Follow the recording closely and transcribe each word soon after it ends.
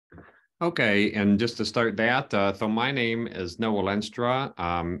Okay, and just to start that, so my name is Noah Lenstra,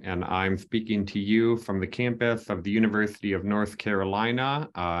 and I'm speaking to you from the campus of the University of North Carolina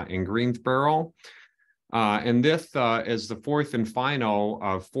in Greensboro. And this is the fourth and final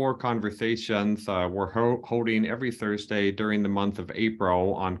of four conversations we're holding every Thursday during the month of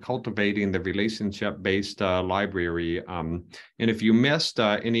April on cultivating the relationship-based library. And if you missed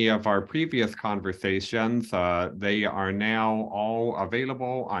any of our previous conversations, they are now all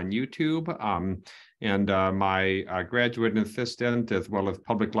available on YouTube. And my graduate assistant, as well as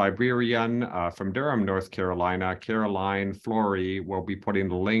public librarian from Durham, North Carolina, Caroline Flory, will be putting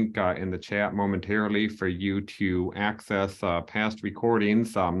the link in the chat momentarily for you to access past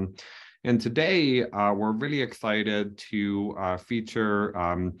recordings. And today, we're really excited to feature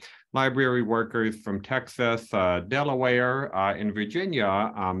library workers from Texas, Delaware, and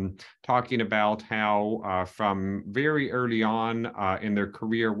Virginia, talking about how from very early on in their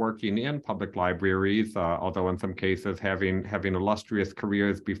career working in public libraries, although in some cases having illustrious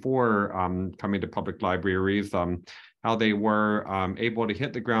careers before coming to public libraries, how they were able to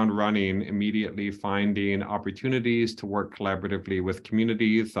hit the ground running, immediately finding opportunities to work collaboratively with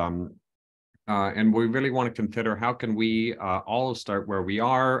communities. And we really want to consider how can we all start where we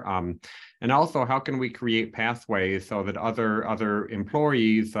are, and also how can we create pathways so that other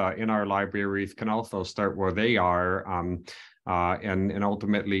employees in our libraries can also start where they are, and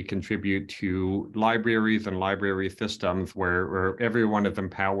ultimately contribute to libraries and library systems where everyone is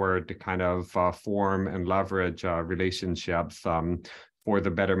empowered to kind of form and leverage relationships for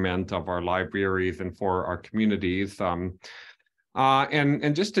the betterment of our libraries and for our communities.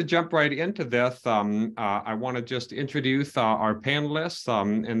 And just to jump right into this, I want to just introduce our panelists,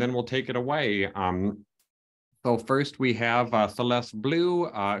 and then we'll take it away. So first we have Celeste Bleu,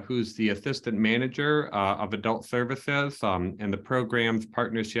 who's the Assistant Manager of Adult Services in the Programs,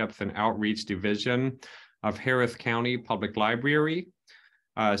 Partnerships, and Outreach Division of Harris County Public Library.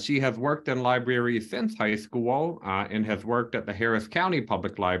 She has worked in libraries since high school and has worked at the Harris County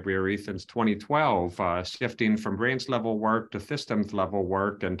Public Library since 2012, shifting from branch level work to systems level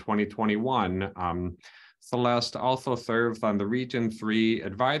work in 2021. Celeste also serves on the Region 3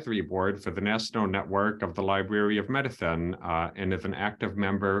 Advisory Board for the National Network of the Library of Medicine and is an active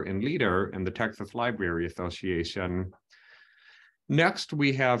member and leader in the Texas Library Association. Next,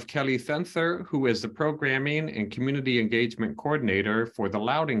 we have Kelly Sensor, who is the Programming and Community Engagement Coordinator for the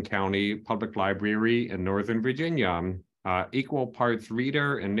Loudoun County Public Library in Northern Virginia. Equal parts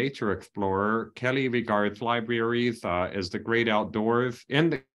reader and nature explorer, Kelly regards libraries as the great outdoors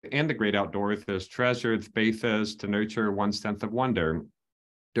and the great outdoors as treasured spaces to nurture one's sense of wonder.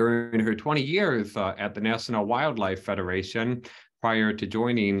 During her 20 years at the National Wildlife Federation, prior to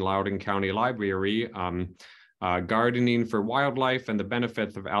joining Loudoun County Library, gardening for wildlife and the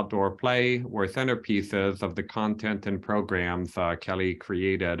benefits of outdoor play were centerpieces of the content and programs Kelly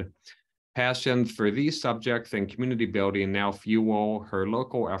created. Passions for these subjects and community building now fuel her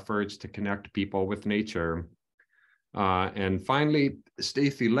local efforts to connect people with nature. And finally,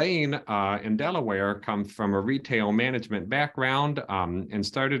 Stacy Lane in Delaware comes from a retail management background and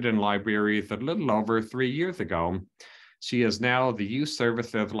started in libraries a little over 3 years ago. She is now the Youth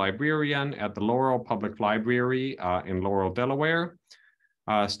Services Librarian at the Laurel Public Library in Laurel, Delaware.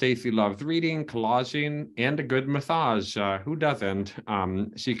 Stacy loves reading, collaging, and a good massage. Who doesn't?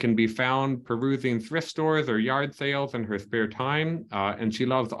 She can be found perusing thrift stores or yard sales in her spare time, and she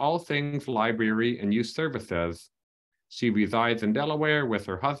loves all things library and youth services. She resides in Delaware with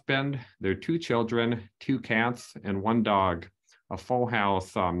her husband, their 2 children, 2 cats, and 1 dog. A full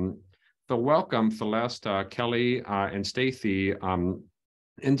house. So welcome, Celeste, Kelly, and Stacy.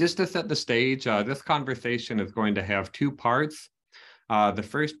 And just to set the stage, this conversation is going to have 2 parts. The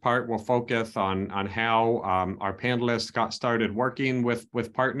first part will focus on how our panelists got started working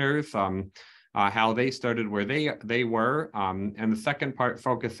with partners, how they started where they were, and the second part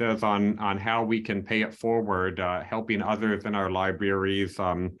focuses on how we can pay it forward, helping others in our libraries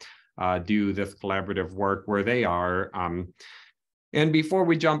do this collaborative work where they are. And before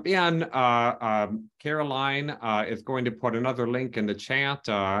we jump in, Caroline is going to put another link in the chat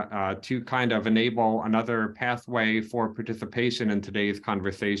to kind of enable another pathway for participation in today's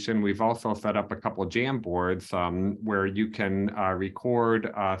conversation. We've also set up a couple of jam boards where you can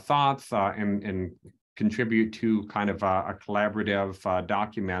record thoughts and contribute to kind of a collaborative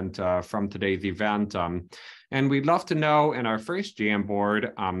document from today's event. And we'd love to know in our first jam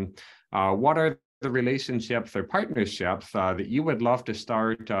board, what are the relationships or partnerships that you would love to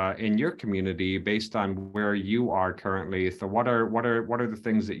start in your community based on where you are currently. So what are the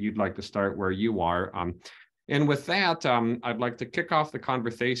things that you'd like to start where you are? And with that, I'd like to kick off the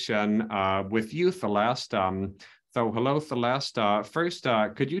conversation with you, Celeste. So hello, Celeste. First,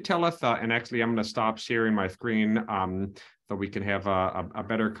 could you tell us, and actually I'm going to stop sharing my screen so we can have a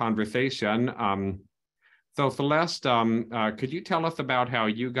better conversation. So Celeste, could you tell us about how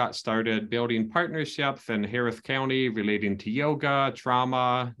you got started building partnerships in Harris County relating to yoga,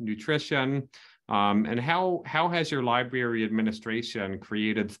 trauma, nutrition, and how has your library administration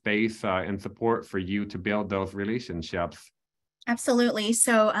created space and support for you to build those relationships? Absolutely.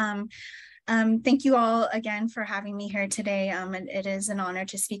 So thank you all again for having me here today. It is an honor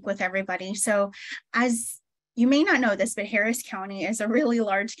to speak with everybody. So as you may not know this, but Harris County is a really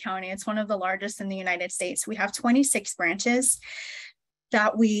large county. It's one of the largest in the United States. We have 26 branches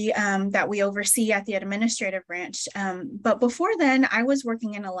that we oversee at the administrative branch. But before then, I was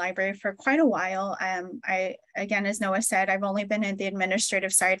working in a library for quite a while. Again, as Noah said, I've only been in the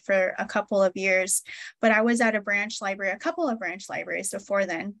administrative side for a couple of years, but I was at a couple of branch libraries before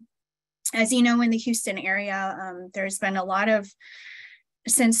then. As you know, in the Houston area, there's been a lot of,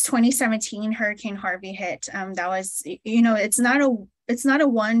 since 2017, Hurricane Harvey hit. That was, it's not a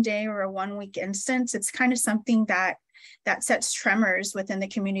 1 day or a 1 week instance. It's kind of something that sets tremors within the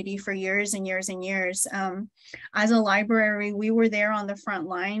community for years and years and years. As a library, we were there on the front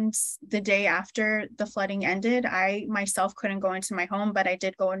lines the day after the flooding ended. I myself couldn't go into my home, but I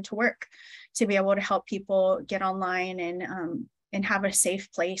did go into work to be able to help people get online and have a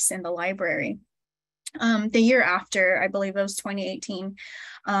safe place in the library. The year after, I believe it was 2018,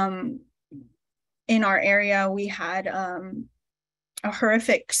 in our area, we had a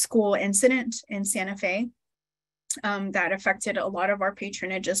horrific school incident in Santa Fe that affected a lot of our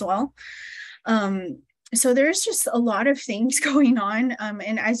patronage as well. So there's just a lot of things going on.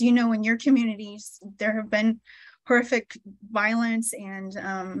 And as you know, in your communities, there have been horrific violence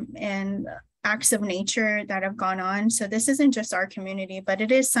and acts of nature that have gone on. So this isn't just our community, but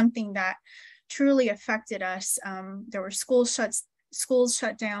it is something that truly affected us. There were schools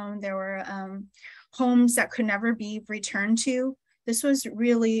shut down. There were homes that could never be returned to. This was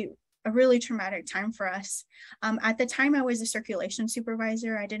really a really traumatic time for us. At the time, I was a circulation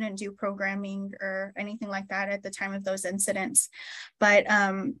supervisor. I didn't do programming or anything like that at the time of those incidents. But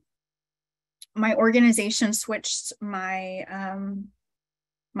my organization switched my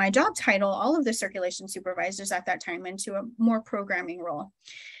job title, all of the circulation supervisors at that time, into a more programming role.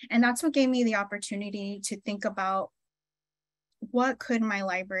 And that's what gave me the opportunity to think about what could my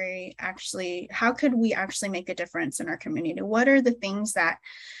library how could we actually make a difference in our community? What are the things that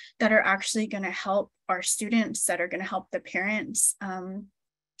are actually going to help our students, that are going to help the parents?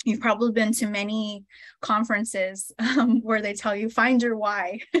 You've probably been to many conferences where they tell you, find your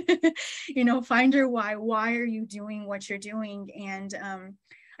why, find your why. Why are you doing what you're doing? And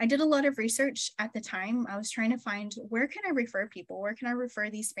I did a lot of research at the time. I was trying to find, where can I refer people? Where can I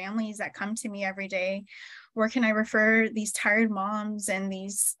refer these families that come to me every day? Where can I refer these tired moms and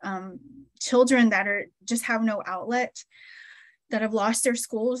these children that just have no outlet, that have lost their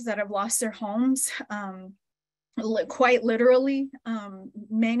schools, that have lost their homes? Quite literally,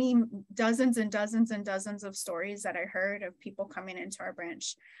 many dozens and dozens and dozens of stories that I heard of people coming into our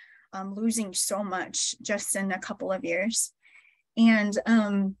branch, losing so much just in a couple of years. And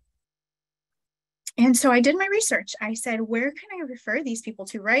so I did my research. I said, where can I refer these people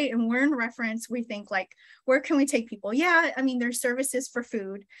to, right? And we're in reference, we think like, where can we take people? Yeah, I mean, there's services for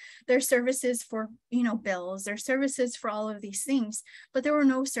food, there's services for, bills, there's services for all of these things, but there were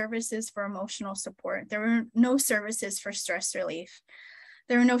no services for emotional support. There were no services for stress relief.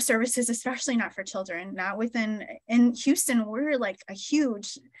 There are no services, especially not for children, in Houston,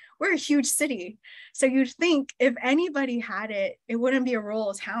 we're a huge city. So you'd think if anybody had it, it wouldn't be a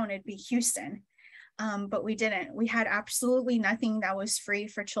rural town, it'd be Houston. But we didn't. We had absolutely nothing that was free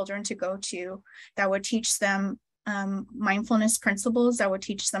for children to go to that would teach them mindfulness principles, that would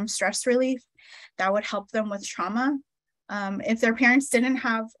teach them stress relief, that would help them with trauma. If their parents didn't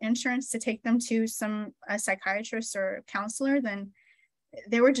have insurance to take them to a psychiatrist or counselor, then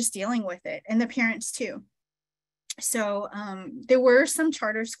they were just dealing with it, and the parents too. So there were some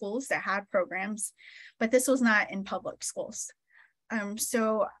charter schools that had programs, but this was not in public schools.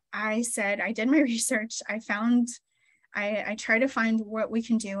 So I did my research. I tried to find what we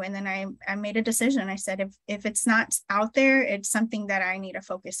can do. And then I made a decision. I said, if it's not out there, it's something that I need to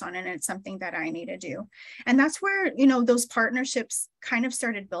focus on, and it's something that I need to do. And that's where, those partnerships kind of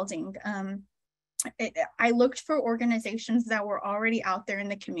started building. I looked for organizations that were already out there in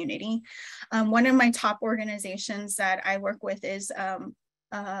the community. One of my top organizations that I work with is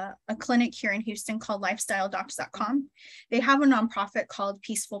a clinic here in Houston called lifestyledocs.com. They have a nonprofit called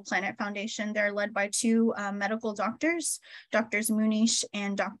Peaceful Planet Foundation. They're led by two medical doctors, Drs. Munish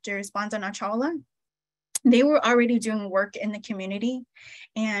and Drs. Bandana Chawla. They were already doing work in the community,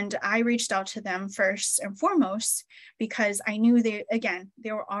 and I reached out to them first and foremost because I knew they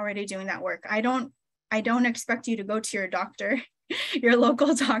were already doing that work. I don't expect you to go to your doctor, your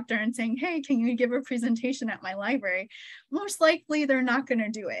local doctor, and saying, hey, can you give a presentation at my library? Most likely they're not going to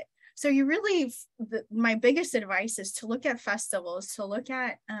do it. So you really, my biggest advice is to look at festivals, to look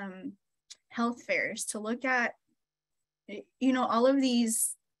at health fairs, to look at, all of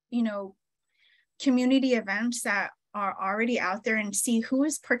these, community events that are already out there and see who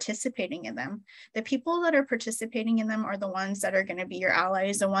is participating in them. The people that are participating in them are the ones that are going to be your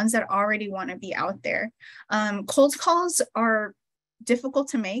allies, the ones that already want to be out there. Cold calls are difficult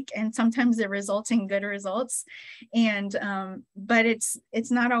to make, and sometimes they result in good results, and but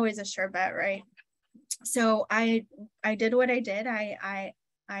it's not always a sure bet, right? So I did what I did. I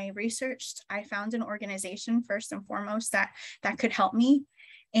researched. I found an organization first and foremost that could help me,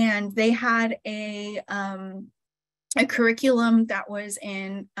 and they had a curriculum that was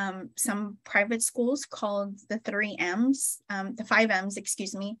in some private schools called the 5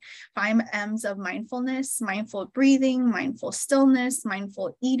 M's of mindfulness: mindful breathing, mindful stillness,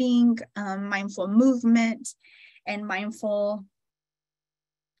 mindful eating, mindful movement, and mindful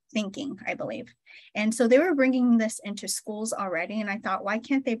thinking, I believe. And so they were bringing this into schools already, and I thought, why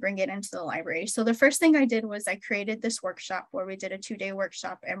can't they bring it into the library? So the first thing I did was I created this workshop where we did a 2-day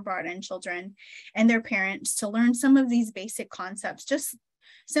workshop and brought in children and their parents to learn some of these basic concepts, just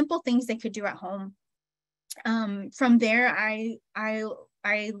simple things they could do at home. From there, I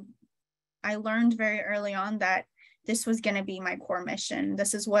learned very early on that this was going to be my core mission.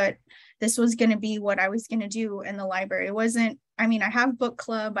 This was going to be what I was going to do in the library. It wasn't, I have book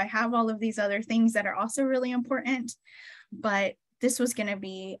club, I have all of these other things that are also really important, but this was going to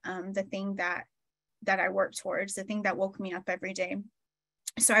be the thing that I worked towards, the thing that woke me up every day.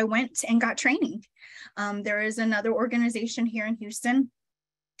 So I went and got training. There is another organization here in Houston.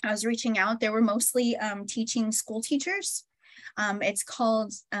 I was reaching out. They were mostly teaching school teachers. It's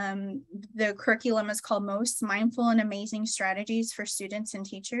called, the curriculum is called Most Mindful and Amazing Strategies for Students and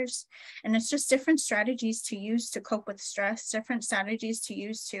Teachers. And it's just different strategies to use to cope with stress, different strategies to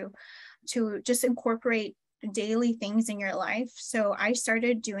use to just incorporate daily things in your life. So I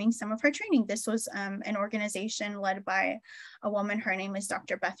started doing some of her training. This was an organization led by a woman. Her name is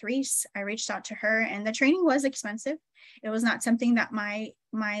Dr. Beth Reese. I reached out to her, and the training was expensive. It was not something that my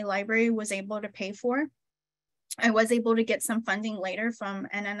library was able to pay for. I was able to get some funding later from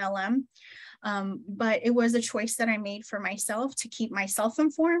NNLM, but it was a choice that I made for myself to keep myself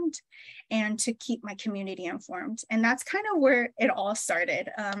informed and to keep my community informed. And that's kind of where it all started.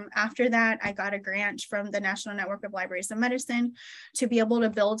 After that, I got a grant from the National Network of Libraries of Medicine to be able to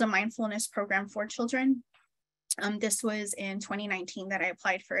build a mindfulness program for children. This was in 2019 that I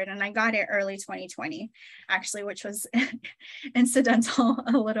applied for it, and I got it early 2020, actually, which was incidental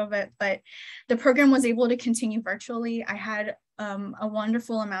a little bit, but the program was able to continue virtually. I had a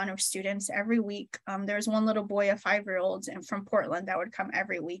wonderful amount of students every week. There was one little boy, a 5-year-old from Portland, that would come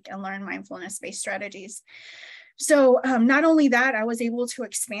every week and learn mindfulness-based strategies. So not only that, I was able to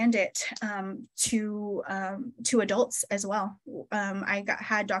expand it to adults as well. I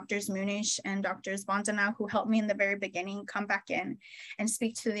had Drs. Munish and Drs. Bandana, who helped me in the very beginning, come back in and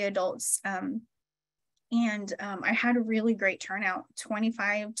speak to the adults. And I had a really great turnout,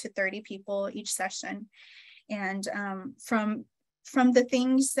 25 to 30 people each session. And from the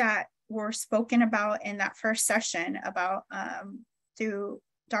things that were spoken about in that first session about through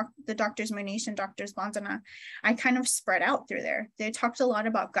the Drs. Munish and Drs. Bandana, I kind of spread out through there. They talked a lot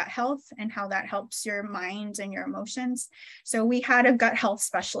about gut health and how that helps your mind and your emotions. So we had a gut health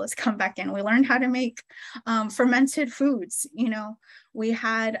specialist come back in. We learned how to make fermented foods. We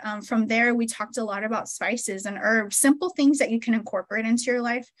had, from there, we talked a lot about spices and herbs, simple things that you can incorporate into your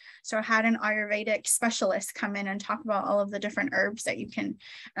life. So I had an Ayurvedic specialist come in and talk about all of the different herbs that you can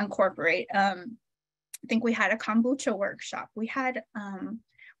incorporate. I think we had a kombucha workshop. We had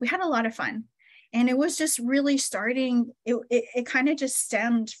a lot of fun, and it was just really starting. It kind of just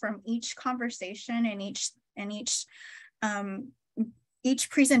stemmed from each conversation and each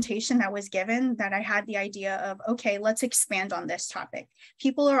presentation that was given, that I had the idea of, okay, let's expand on this topic.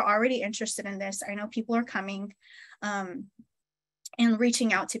 People are already interested in this. I know people are coming and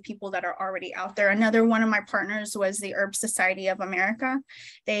reaching out to people that are already out there. Another one of my partners was the Herb Society of America.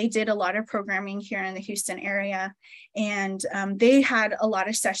 They did a lot of programming here in the Houston area, and they had a lot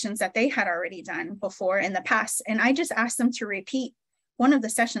of sessions that they had already done before in the past. And I just asked them to repeat one of the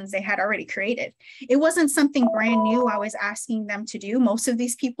sessions they had already created. It wasn't something brand new I was asking them to do. Most of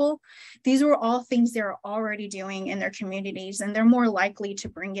these people, these were all things they're already doing in their communities, and they're more likely to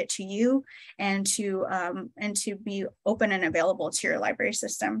bring it to you and to be open and available to your library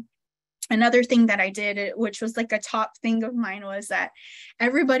system. Another thing that I did, which was like a top thing of mine, was that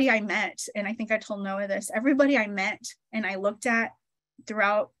everybody I met, and I think I told Noah this, everybody I met and I looked at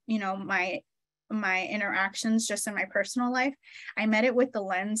throughout, you know, my interactions just in my personal life, I met it with the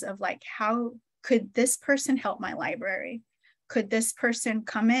lens of like, how could this person help my library? Could this person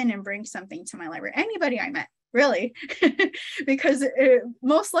come in and bring something to my library? Anybody I met, really. Because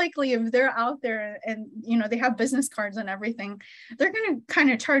most likely if they're out there and, you know, they have business cards and everything, they're going to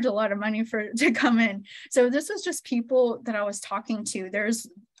kind of charge a lot of money to come in. So this was just people that I was talking to. There's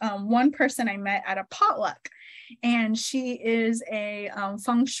one person I met at a potluck, and she is a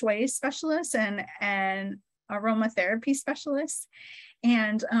feng shui specialist and aromatherapy specialist.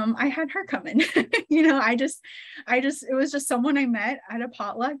 And I had her come in. You know, it was just someone I met at a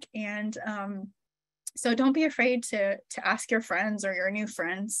potluck. And so don't be afraid to ask your friends or your new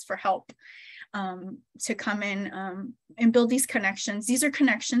friends for help, to come in and build these connections. These are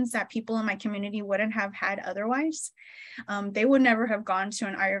connections that people in my community wouldn't have had otherwise. They would never have gone to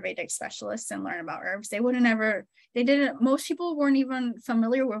an Ayurvedic specialist and learn about herbs. Most people weren't even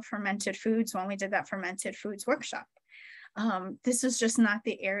familiar with fermented foods when we did that fermented foods workshop. This is just not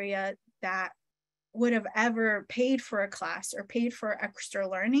the area that would have ever paid for a class or paid for extra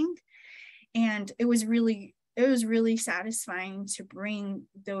learning. And it was really satisfying to bring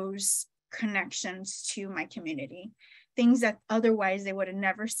those connections to my community, things that otherwise they would have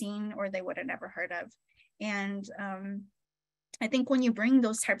never seen or they would have never heard of. And I think when you bring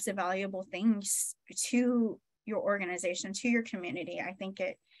those types of valuable things to your organization, to your community, I think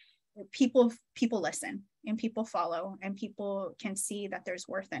people listen and people follow and people can see that there's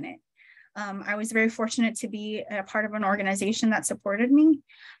worth in it. I was very fortunate to be a part of an organization that supported me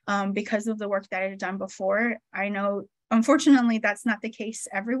because of the work that I had done before. I know, unfortunately, that's not the case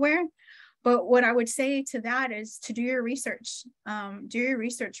everywhere. But what I would say to that is to do your research.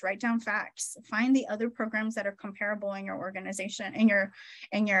 Write down facts, find the other programs that are comparable in your organization, in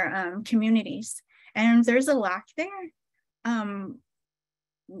your communities. And if there's a lack there,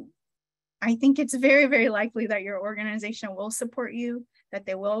 I think it's very, very likely that your organization will support you, that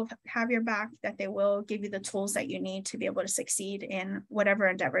they will have your back, that they will give you the tools that you need to be able to succeed in whatever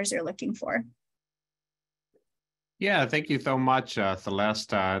endeavors you're looking for. Yeah, thank you so much,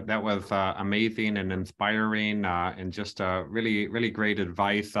 Celeste. That was amazing and inspiring and just really, really great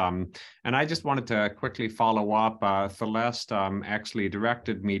advice. And I just wanted to quickly follow up. Celeste actually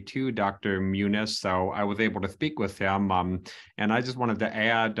directed me to Dr. Muniz, so I was able to speak with him. And I just wanted to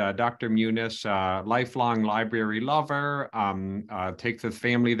add, Dr. Muniz, lifelong library lover, takes his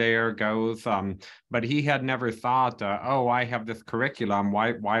family there, goes, but he had never thought, oh, I have this curriculum.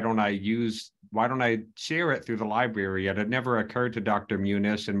 Why don't I share it through the library? It had never occurred to Dr.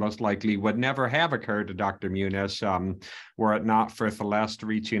 Muniz, and most likely would never have occurred to Dr. Muniz were it not for Celeste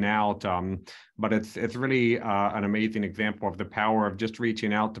reaching out. But it's really an amazing example of the power of just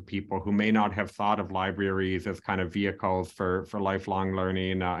reaching out to people who may not have thought of libraries as kind of vehicles for lifelong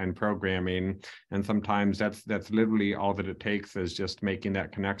learning and programming. And sometimes that's literally all that it takes, is just making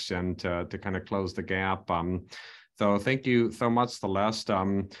that connection to kind of close the gap. So thank you so much, Celeste.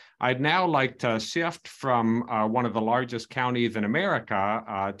 I'd now like to shift from one of the largest counties in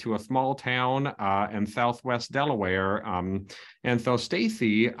America to a small town in Southwest Delaware. And so,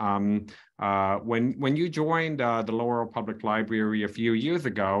 Stacy, when you joined the Laurel Public Library a few years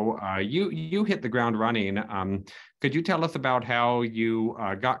ago, you hit the ground running. Could you tell us about how you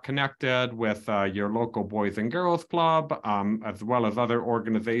got connected with your local Boys and Girls Club, as well as other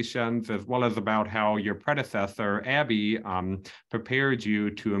organizations, as well as about how your predecessor, Abby, prepared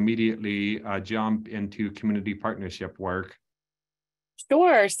you to immediately jump into community partnership work?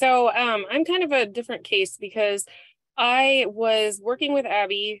 Sure. So I'm kind of a different case because I was working with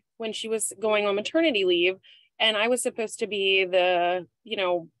Abby when she was going on maternity leave, and I was supposed to be the,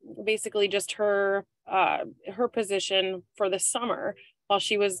 basically just her position for the summer while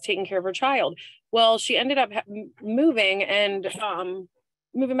she was taking care of her child. Well, she ended up moving and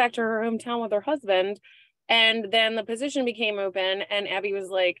moving back to her hometown with her husband. And then the position became open, and Abby was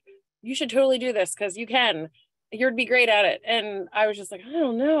like, you should totally do this because you can. You'd be great at it. And I was just like, I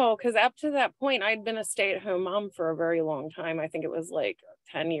don't know, because up to that point, I'd been a stay-at-home mom for a very long time. I think it was like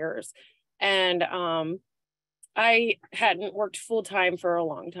 10 years. And I hadn't worked full-time for a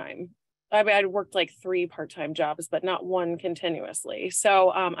long time. I'd worked like 3 part-time jobs, but not one continuously. So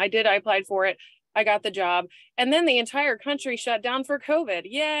I applied for it. I got the job. And then the entire country shut down for COVID.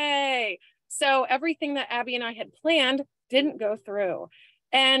 Yay. So everything that Abby and I had planned didn't go through.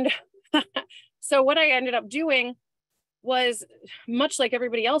 And so what I ended up doing was, much like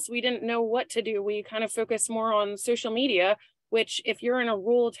everybody else, we didn't know what to do. We kind of focused more on social media, which if you're in a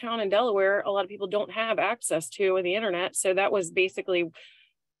rural town in Delaware, a lot of people don't have access to in the internet. So that was basically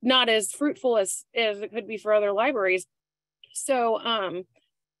not as fruitful as it could be for other libraries. So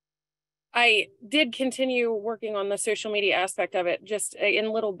I did continue working on the social media aspect of it, just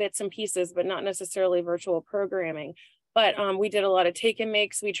in little bits and pieces, but not necessarily virtual programming. But we did a lot of take and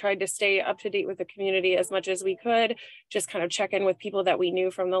makes. We tried to stay up to date with the community as much as we could, just kind of check in with people that we knew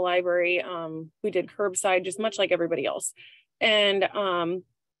from the library. We did curbside, just much like everybody else. And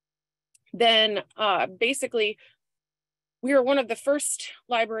then basically, we were one of the first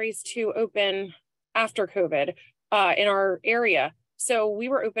libraries to open after COVID in our area. So we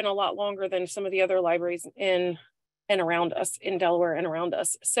were open a lot longer than some of the other libraries in and around us, in Delaware and around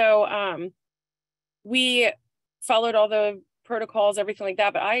us. So we followed all the protocols, everything like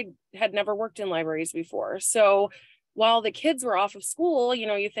that, but I had never worked in libraries before. So while the kids were off of school, you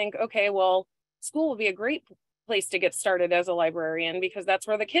know, you think, okay, well, school will be a great place to get started as a librarian because that's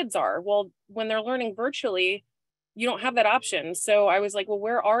where the kids are. Well, when they're learning virtually, you don't have that option. So I was like, well,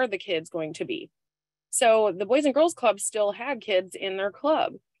 where are the kids going to be? So the Boys and Girls Club still had kids in their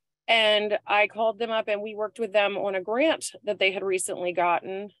club. And I called them up and we worked with them on a grant that they had recently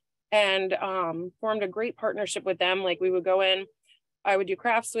gotten and formed a great partnership with them. Like we would go in, I would do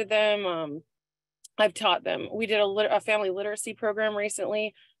crafts with them. I've taught them. We did a family literacy program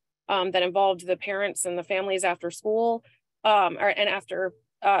recently that involved the parents and the families after school and after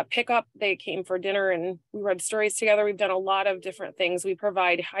pickup. They came for dinner and we read stories together. We've done a lot of different things. We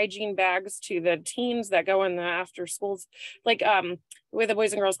provide hygiene bags to the teens that go in the after schools. Like the way the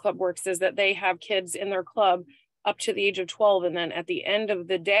Boys and Girls Club works is that they have kids in their club up to the age of 12. And then at the end of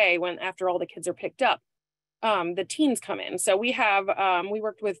the day, when after all the kids are picked up, the teens come in. So we have, we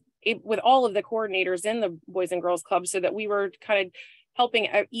worked with all of the coordinators in the Boys and Girls Club so that we were kind of helping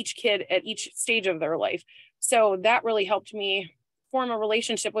each kid at each stage of their life. So that really helped me form a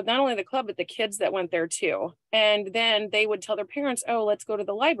relationship with not only the club, but the kids that went there too. And then they would tell their parents, oh, let's go to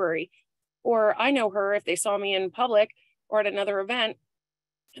the library. Or I know her if they saw me in public or at another event.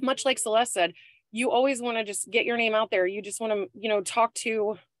 Much like Celeste said, you always want to just get your name out there. You just want to, you know, talk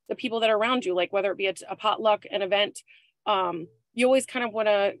to the people that are around you, like whether it be a potluck, an event. You always kind of want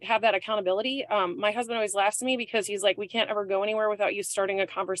to have that accountability. My husband always laughs at me because he's like, we can't ever go anywhere without you starting a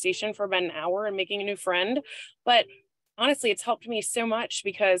conversation for about an hour and making a new friend. But honestly, it's helped me so much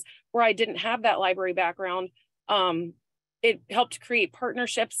because where I didn't have that library background, it helped create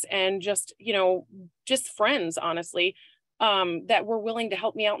partnerships and just, you know, just friends, honestly, that were willing to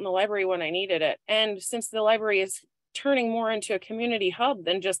help me out in the library when I needed it. And since the library is turning more into a community hub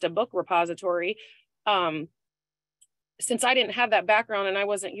than just a book repository, since I didn't have that background and I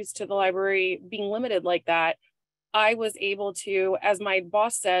wasn't used to the library being limited like that, I was able to, as my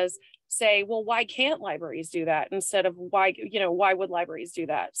boss says, say, well, why can't libraries do that instead of why would libraries do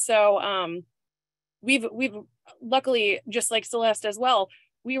that? So we've luckily, just like Celeste as well,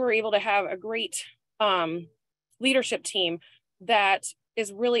 we were able to have a great leadership team that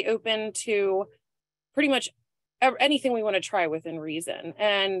is really open to pretty much anything we want to try within reason.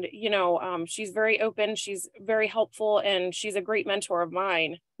 And, you know, she's very open, she's very helpful, and she's a great mentor of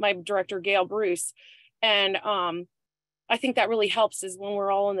mine, my director, Gail Bruce. And I think that really helps is when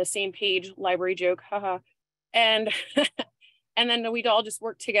we're all on the same page, library joke, haha. And and then we'd all just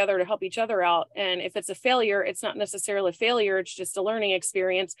work together to help each other out. And if it's a failure, it's not necessarily a failure, it's just a learning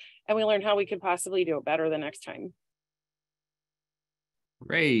experience. And we learn how we could possibly do it better the next time.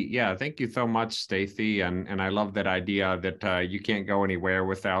 Great. Yeah. Thank you so much, Stacy. And I love that idea that you can't go anywhere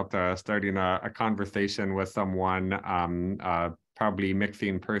without starting a conversation with someone, probably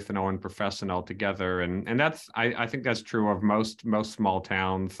mixing personal and professional together. And that's, I think that's true of most small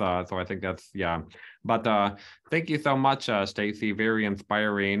towns. So I think that's, yeah. But thank you so much, Stacy. Very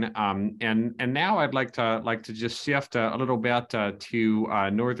inspiring. And now I'd like to just shift a little bit to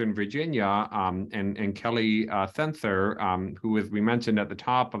Northern Virginia and Kelly Sensor, who, as we mentioned at the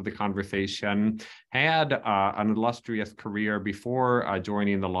top of the conversation, had an illustrious career before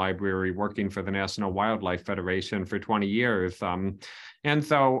joining the library, working for the National Wildlife Federation for 20 years. And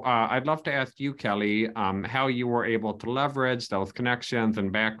so I'd love to ask you, Kelly, how you were able to leverage those connections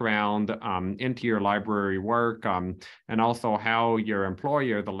and background into your library work, and also how your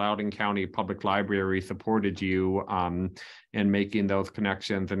employer, the Loudoun County Public Library, supported you in making those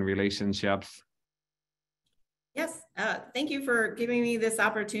connections and relationships. Yes, thank you for giving me this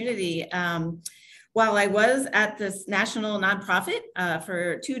opportunity. While I was at this national nonprofit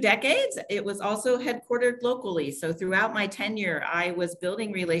for 2 decades, it was also headquartered locally. So throughout my tenure, I was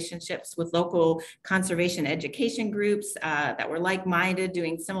building relationships with local conservation education groups that were like-minded,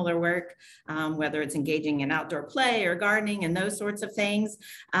 doing similar work, whether it's engaging in outdoor play or gardening and those sorts of things.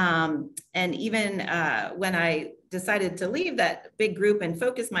 And even when I decided to leave that big group and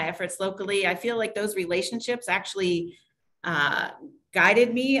focus my efforts locally, I feel like those relationships actually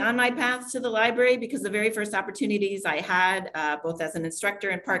guided me on my path to the library, because the very first opportunities I had, both as an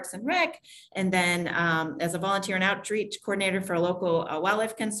instructor in Parks and Rec, and then as a volunteer and outreach coordinator for a local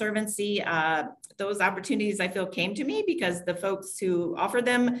wildlife conservancy, those opportunities I feel came to me because the folks who offered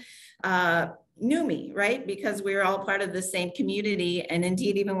them knew me, right? Because we were all part of the same community. And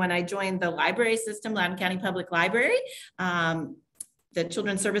indeed, even when I joined the library system, Loudoun County Public Library, the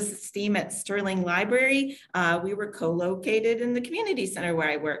Children's Services team at Sterling Library, we were co-located in the community center where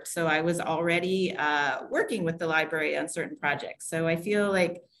I worked. So I was already working with the library on certain projects. So I feel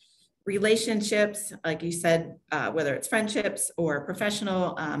like relationships, like you said, whether it's friendships or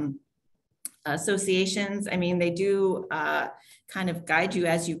professional associations, I mean, they do kind of guide you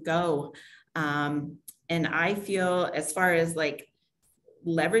as you go. And I feel, as far as like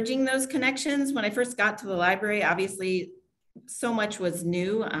leveraging those connections, when I first got to the library, obviously so much was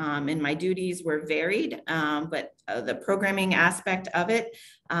new and my duties were varied, but the programming aspect of it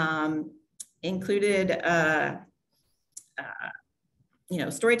included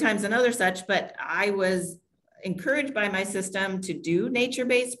story times and other such, but I was encouraged by my system to do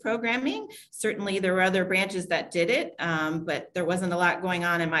nature-based programming. Certainly there were other branches that did it, but there wasn't a lot going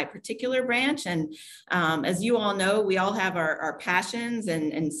on in my particular branch. And as you all know, we all have our passions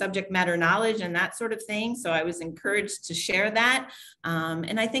and subject matter knowledge and that sort of thing. So I was encouraged to share that.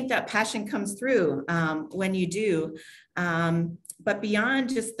 And I think that passion comes through when you do. But beyond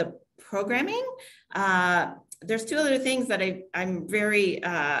just the programming, there's 2 other things that I'm very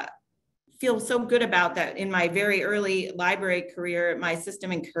feel so good about, that in my very early library career, my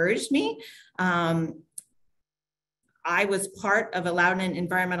system encouraged me. I was part of a Loudoun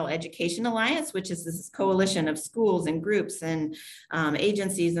Environmental Education Alliance, which is this coalition of schools and groups and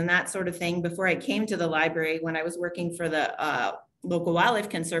agencies and that sort of thing before I came to the library, when I was working for the local wildlife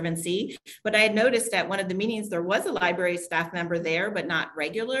conservancy. But I had noticed at one of the meetings there was a library staff member there, but not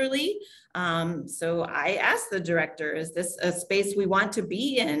regularly. So I asked the director, is this a space we want to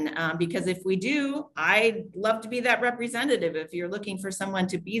be in? Because if we do, I'd love to be that representative if you're looking for someone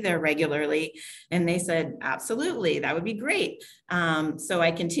to be there regularly. And they said, absolutely, that would be great. So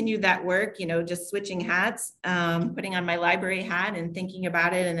I continued that work, just switching hats, putting on my library hat and thinking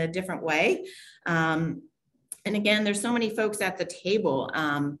about it in a different way. And again, there's so many folks at the table,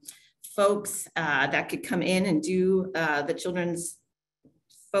 folks that could come in and do the children's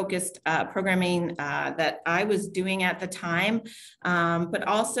focused programming that I was doing at the time, but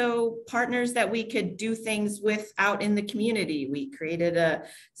also partners that we could do things with out in the community. We created a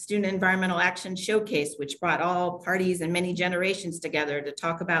student environmental action showcase, which brought all parties and many generations together to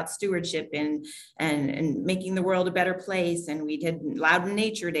talk about stewardship and making the world a better place. And we did Loudoun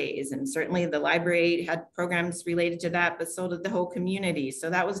Nature Days, and certainly the library had programs related to that, but so did the whole community. So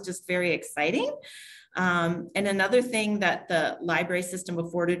that was just very exciting. And another thing that the library system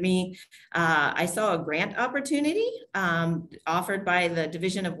afforded me, I saw a grant opportunity offered by the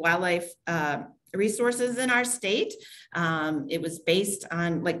Division of Wildlife Resources in our state. It was based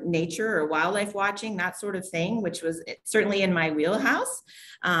on like nature or wildlife watching, that sort of thing, which was certainly in my wheelhouse.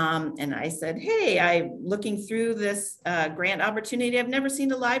 And I said, hey, I'm looking through this grant opportunity. I've never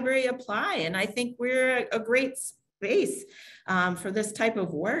seen a library apply, and I think we're a great space for this type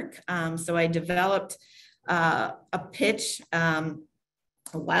of work. So I developed a pitch, a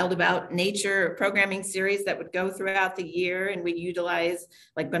Wild About Nature programming series that would go throughout the year, and we'd utilize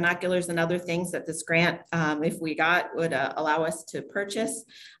like binoculars and other things that this grant, if we got, would allow us to purchase.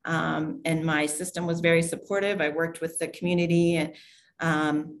 And my system was very supportive. I worked with the community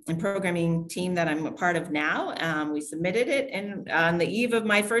and programming team that I'm a part of now. We submitted it, and on the eve of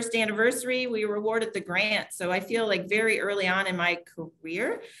my first anniversary, we were awarded the grant. So I feel like very early on in my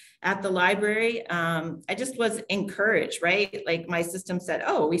career at the library, I just was encouraged, right? Like my system said,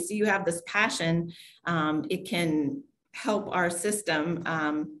 oh, we see you have this passion. It can help our system,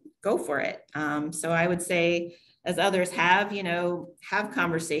 go for it. So I would say, as others have, have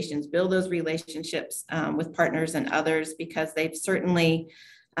conversations, build those relationships with partners and others, because they've certainly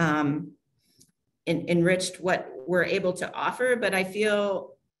enriched what we're able to offer. But I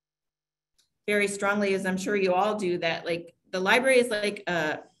feel very strongly, as I'm sure you all do, that like the library is like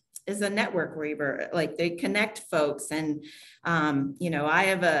is a network weaver. Like they connect folks. And, I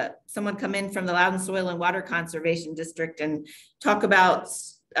have someone come in from the Loudoun Soil and Water Conservation District and talk about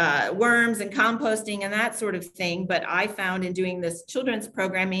worms and composting and that sort of thing. But I found in doing this children's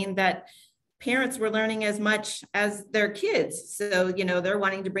programming that parents were learning as much as their kids. So, they're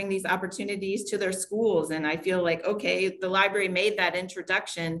wanting to bring these opportunities to their schools. And I feel like, okay, the library made that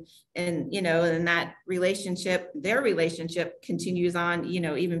introduction and, and that relationship, their relationship continues on,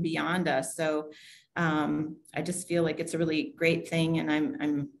 even beyond us. So I just feel like it's a really great thing.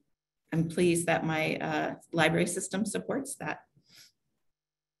 And I'm pleased that my library system supports that.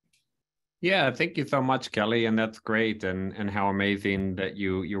 Yeah, thank you so much, Kelly, and that's great, and how amazing that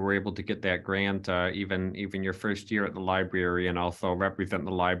you were able to get that grant, even your first year at the library, and also represent the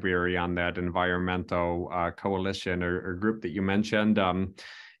library on that environmental coalition or group that you mentioned.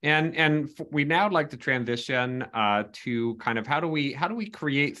 And we now like to transition to kind of how do we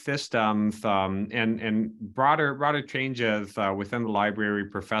create systems and broader changes within the library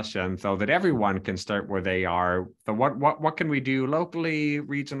profession so that everyone can start where they are. So what can we do locally,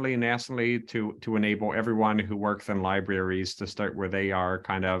 regionally, nationally to enable everyone who works in libraries to start where they are,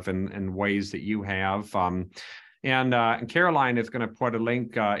 kind of in ways that you have. And Caroline is going to put a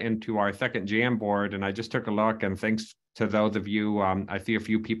link into our second Jamboard, and I just took a look, and thanks to those of you, I see a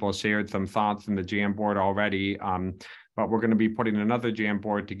few people shared some thoughts in the Jamboard already, but we're going to be putting another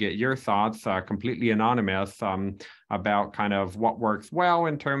Jamboard to get your thoughts, completely anonymous, about kind of what works well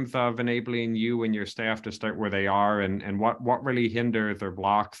in terms of enabling you and your staff to start where they are, and what really hinders or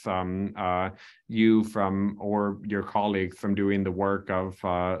blocks you from, or your colleagues from, doing the work of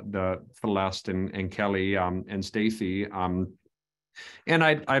the Celeste and Kelly and Stacy. And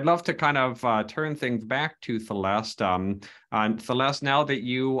I'd love to kind of turn things back to Celeste. Celeste, now that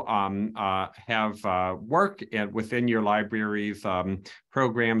you have worked within your library's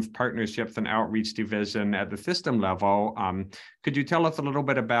programs, partnerships, and outreach division at the system level, could you tell us a little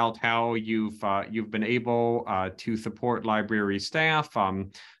bit about how you've been able to support library staff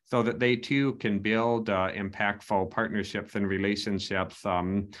so that they too can build impactful partnerships and relationships?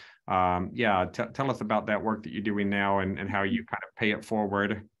 Tell us about that work that you're doing now and how you kind of pay it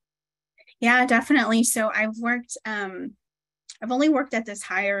forward. Yeah, definitely. So I've only worked at this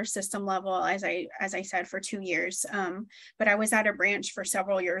higher system level, as I said, for 2 years. But I was at a branch for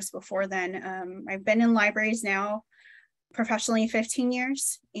several years before then. I've been in libraries now professionally 15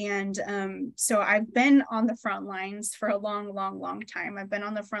 years. And so I've been on the front lines for a long time. I've been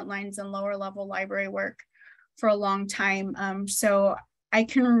on the front lines in lower level library work for a long time. So I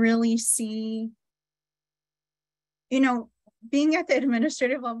can really see, being at the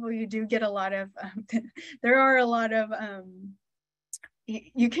administrative level, you do get a lot of, there are a lot of,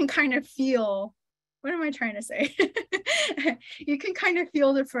 you can kind of feel, what am I trying to say? You can kind of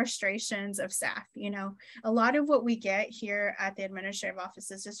feel the frustrations of staff. A lot of what we get here at the administrative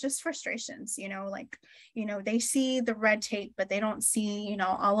offices is just frustrations, they see the red tape, but they don't see,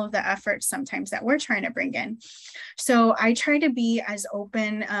 all of the efforts sometimes that we're trying to bring in. So I try to be as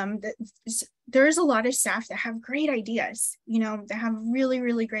open. There's a lot of staff that have great ideas, that have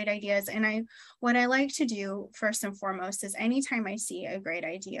really great ideas. And what I like to do first and foremost is anytime I see a great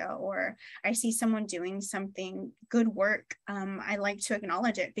idea or I see someone doing something good work, I like to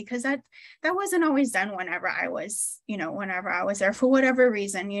acknowledge it, because that wasn't always done whenever I was there, for whatever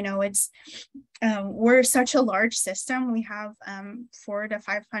reason. It's we're such a large system. We have 400 to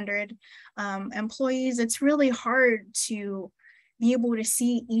 500 employees. It's really hard to be able to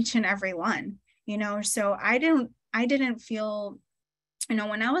see each and every one, so I didn't feel,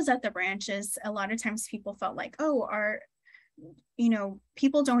 when I was at the branches, a lot of times people felt like, oh,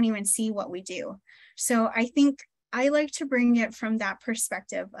 people don't even see what we do. So I think I like to bring it from that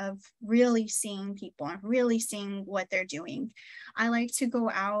perspective of really seeing people and really seeing what they're doing. I like to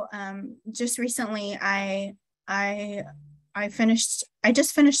go out. Just recently, I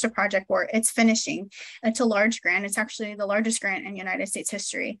just finished a project where it's finishing. It's a large grant. It's actually the largest grant in United States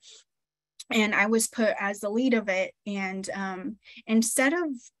history. And I was put as the lead of it. And instead of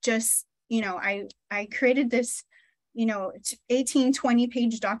just, I created this, 18-20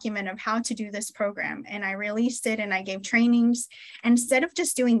 page document of how to do this program. And I released it and I gave trainings. Instead of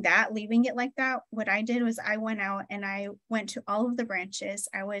just doing that, leaving it like that, what I did was I went out and I went to all of the branches.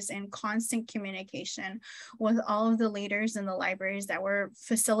 I was in constant communication with all of the leaders in the libraries that were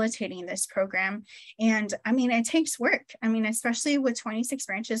facilitating this program. And it takes work. Especially with 26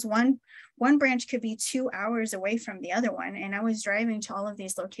 branches, one branch could be 2 hours away from the other one. And I was driving to all of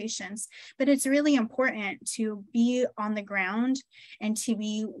these locations, but it's really important to be be on the ground and to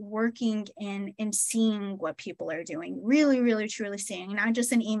be working and seeing what people are doing, really, really, truly seeing, not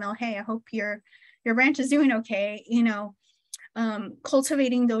just an email, hey, I hope your branch is doing okay, you know.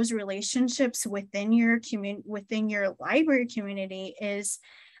 Cultivating those relationships within your community, within your library community is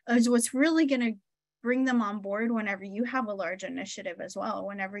what's really going to bring them on board whenever you have a large initiative as well,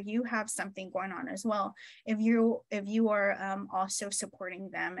 whenever you have something going on as well, if you are also supporting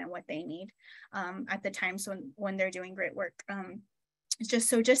them and what they need at the times when they're doing great work. Just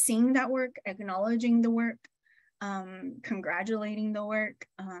seeing that work, acknowledging the work, congratulating the work,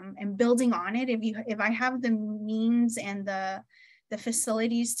 and building on it. If I have the means and the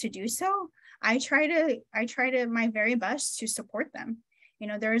facilities to do so, I try to my very best to support them. You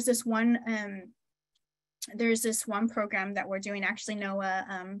know, there's this one program that we're doing. Actually,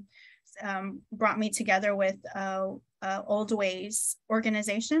 Noah brought me together with Old Ways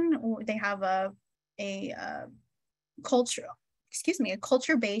organization. They have a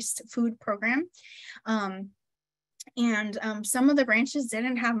culture-based food program. And some of the branches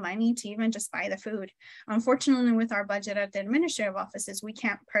didn't have money to even just buy the food. Unfortunately, with our budget at the administrative offices, we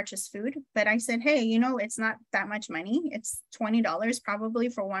can't purchase food. But I said, hey, you know, it's not that much money. It's $20 probably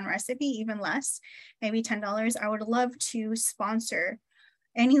for one recipe, even less, maybe $10. I would love to sponsor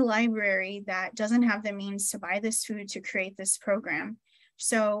any library that doesn't have the means to buy this food to create this program.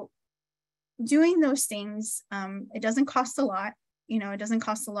 So doing those things, it doesn't cost a lot. You know, it doesn't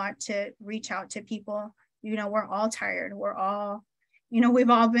cost a lot to reach out to people. You know, we're all tired. We're all, you know,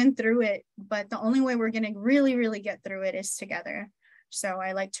 we've all been through it, but the only way we're going to really, really get through it is together. So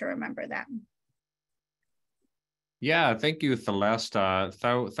I like to remember that. Yeah, thank you, Celeste.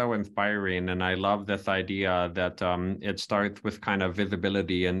 So inspiring. And I love this idea that it starts with kind of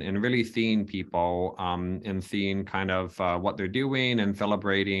visibility and really seeing people and seeing kind of what they're doing and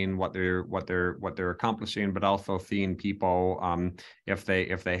celebrating what they're accomplishing, but also seeing people if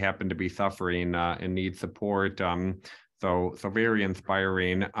they happen to be suffering and need support. So very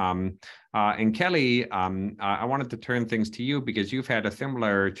inspiring. And Kelly, I wanted to turn things to you because you've had a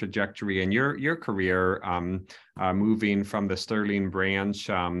similar trajectory in your career, moving from the Sterling branch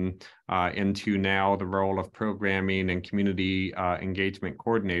into now the role of programming and community engagement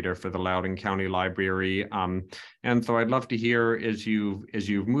coordinator for the Loudoun County Library. And so I'd love to hear, as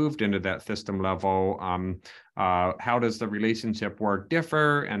you've moved into that system level, how does the relationship work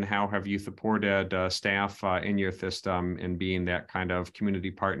differ, and how have you supported staff in your system in being that kind of community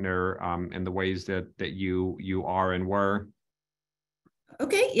partner in the ways that you are and were?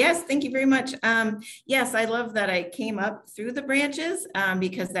 Okay, yes, thank you very much. Yes, I love that I came up through the branches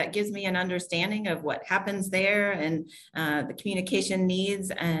because that gives me an understanding of what happens there and the communication needs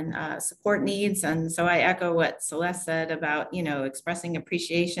and support needs. And so I echo what Celeste said about, you know, expressing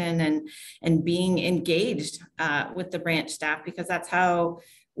appreciation and being engaged with the branch staff, because that's how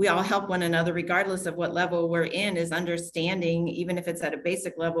we all help one another, regardless of what level we're in, is understanding, even if it's at a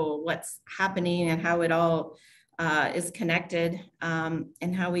basic level, what's happening and how it all is connected,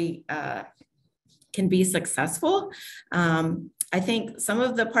 and how we can be successful. I think some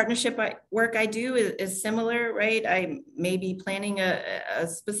of the partnership work I do is similar, right? I may be planning a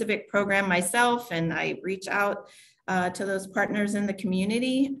specific program myself, and I reach out to those partners in the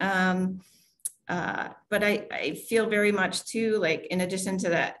community. But I feel very much too, like, in addition to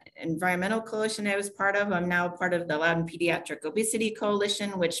that environmental coalition I was part of, I'm now part of the Loudoun Pediatric Obesity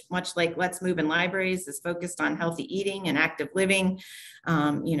Coalition, which, much like Let's Move in Libraries, is focused on healthy eating and active living.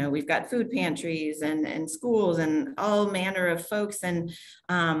 You know, we've got food pantries and schools and all manner of folks. And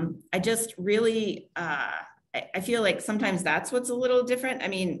I just really, I feel like sometimes that's what's a little different. I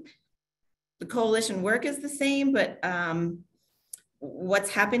mean, the coalition work is the same, but what's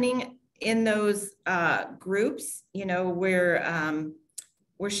happening in those groups, you know, we're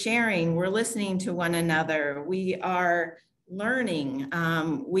sharing, we're listening to one another, we are learning,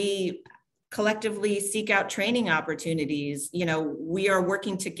 we collectively seek out training opportunities. You know, we are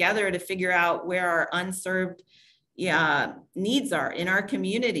working together to figure out where our unserved needs are in our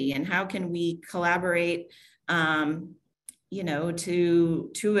community, and how can we collaborate, you know,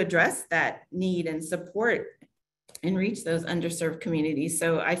 to address that need and support and reach those underserved communities.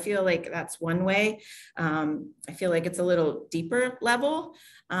 So I feel like that's one way. I feel like it's a little deeper level.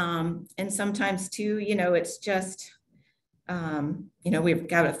 And sometimes too, you know, it's just, you know, we've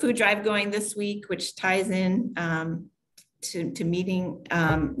got a food drive going this week, which ties in to meeting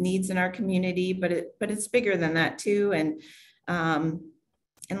needs in our community, but it's bigger than that too. And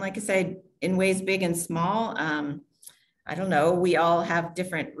like I said, in ways big and small, I don't know, we all have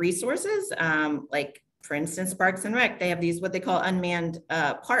different resources, like, for instance, Parks and Rec, they have these, what they call unmanned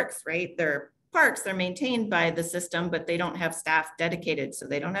parks, right? They're parks, they're maintained by the system, but they don't have staff dedicated, so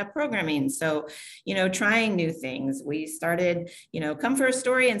they don't have programming. So, you know, trying new things. We started, you know, come for a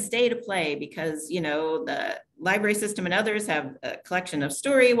story and stay to play, because, you know, the library system and others have a collection of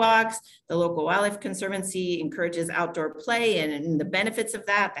story walks. The local wildlife conservancy encourages outdoor play and the benefits of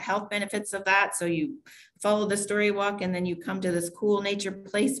that, the health benefits of that. So you follow the story walk and then you come to this cool nature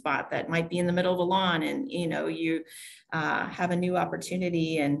play spot that might be in the middle of a lawn, and, you know, you have a new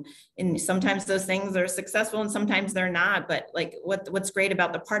opportunity, and sometimes those things are successful and sometimes they're not. But like what's great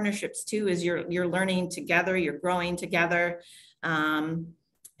about the partnerships too is you're learning together, you're growing together.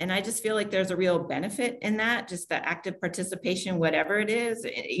 And I just feel like there's a real benefit in that, just the active participation, whatever it is,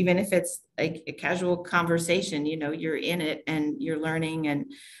 even if it's like a casual conversation, you know, you're in it and you're learning.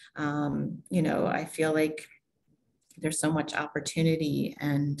 And, you know, I feel like there's so much opportunity.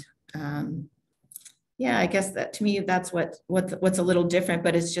 And yeah, I guess that to me, that's what's a little different,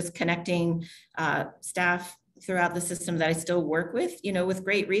 but it's just connecting staff throughout the system that I still work with, you know, with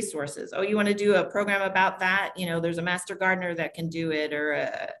great resources. Oh, you want to do a program about that? You know, there's a master gardener that can do it, or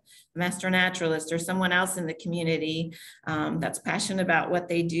a master naturalist, or someone else in the community that's passionate about what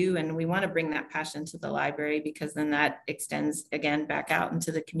they do. And we want to bring that passion to the library, because then that extends again back out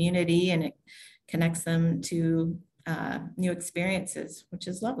into the community, and it connects them to new experiences, which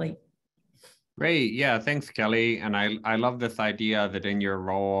is lovely. Great. Yeah, thanks, Kelly. And I love this idea that in your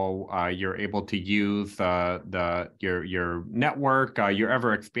role, you're able to use your network, your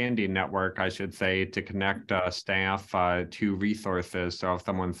ever expanding network, I should say, to connect staff to resources. So if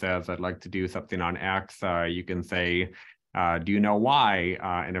someone says, I'd like to do something on X, you can say, do you know why?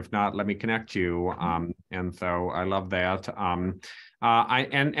 And if not, let me connect you. And so I love that. I'd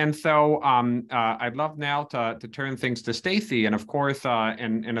love now to turn things to Stacy. And of course,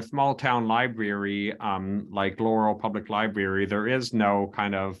 in a small town library like Laurel Public Library, there is no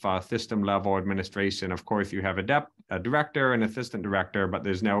kind of system level administration. Of course, you have a director and assistant director, but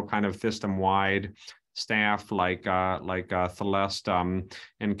there's no kind of system wide staff like Celeste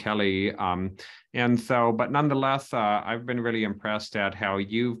and Kelly. And so, but nonetheless, I've been really impressed at how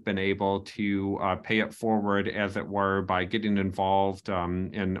you've been able to pay it forward, as it were, by getting involved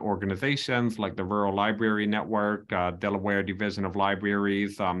in organizations like the Rural Library Network, Delaware Division of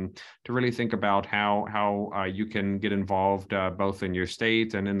Libraries, to really think about how you can get involved both in your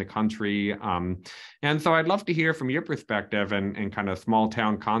state and in the country. And so I'd love to hear from your perspective and kind of small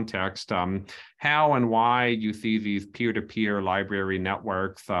town context, how and why you see these peer-to-peer library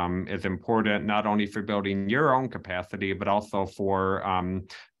networks as important, not only for building your own capacity, but also for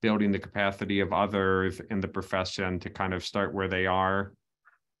building the capacity of others in the profession to kind of start where they are.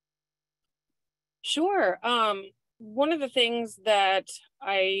 Sure. One of the things that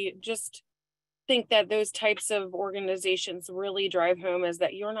I just think that those types of organizations really drive home is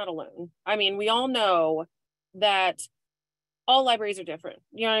that you're not alone. I mean, we all know that all libraries are different.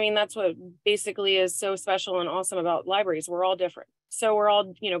 You know what I mean? That's what basically is so special and awesome about libraries. We're all different. So we're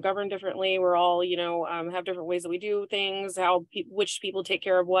all, you know, governed differently. We're all, you know, have different ways that we do things, which people take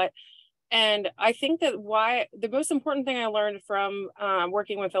care of what. And I think that the most important thing I learned from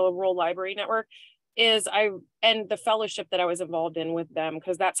working with the Rural Library Network is and the fellowship that I was involved in with them,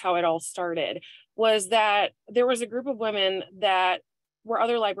 because that's how it all started, was that there was a group of women that were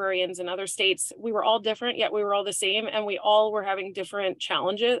other librarians in other states. We were all different, yet we were all the same. And we all were having different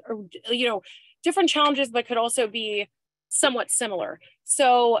challenges, or, you know, different challenges, but could also be somewhat similar.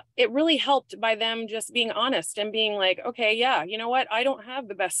 So it really helped by them just being honest and being like, okay, yeah, you know what? I don't have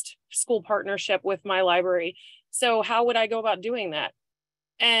the best school partnership with my library. So how would I go about doing that?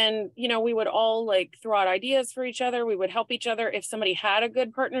 And, you know, we would all like throw out ideas for each other. We would help each other. If somebody had a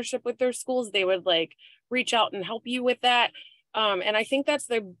good partnership with their schools, they would like reach out and help you with that. And I think that's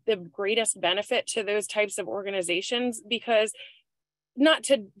the greatest benefit to those types of organizations, because not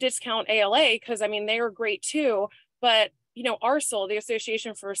to discount ALA, because I mean, they are great too, but you know, ARSL, the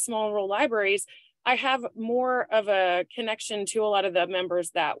Association for Small and Rural Libraries, I have more of a connection to a lot of the members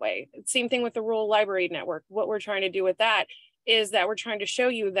that way. Same thing with the Rural Library Network. What we're trying to do with that is that we're trying to show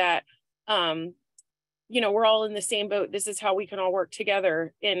you that, you know, we're all in the same boat. This is how we can all work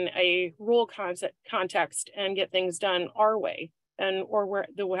together in a rural context and get things done our way, and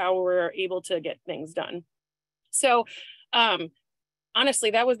how we're able to get things done. So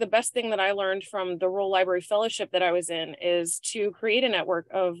honestly, that was the best thing that I learned from the Rural Library Fellowship that I was in, is to create a network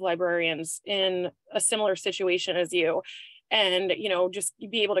of librarians in a similar situation as you. And, you know, just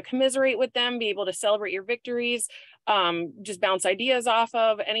be able to commiserate with them, be able to celebrate your victories, just bounce ideas off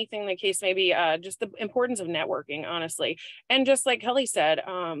of, anything the case may be, just the importance of networking, honestly. And just like Kelly said,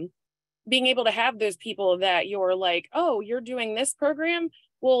 being able to have those people that you're like, oh, you're doing this program,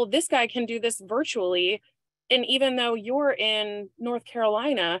 well, this guy can do this virtually. And even though you're in North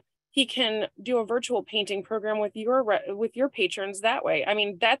Carolina, he can do a virtual painting program with your patrons that way. I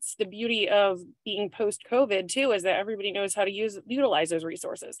mean, that's the beauty of being post-COVID too, is that everybody knows how to utilize those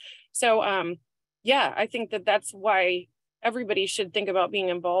resources. So yeah, I think that that's why everybody should think about being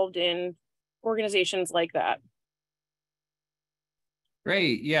involved in organizations like that.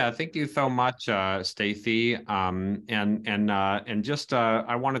 Great. Yeah, thank you so much, Stacy. And just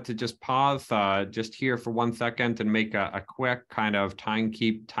I wanted to just pause just here for 1 second and make a quick kind of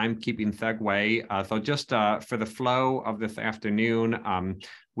timekeeping segue. So just for the flow of this afternoon,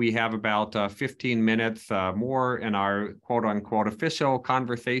 we have about 15 minutes more in our quote unquote official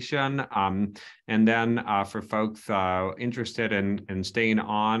conversation. And then for folks interested in staying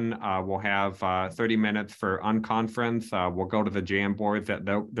on, we'll have 30 minutes for unconference. We'll go to the Jamboards at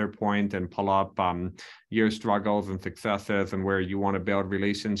their point and pull up your struggles and successes and where you want to build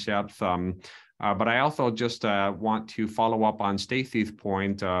relationships. But I also just want to follow up on Stacy's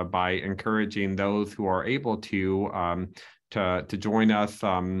point by encouraging those who are able to join us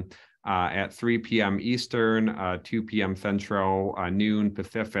at 3 p.m. Eastern, 2 p.m. Central, noon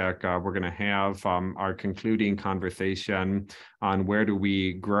Pacific. We're going to have our concluding conversation on where do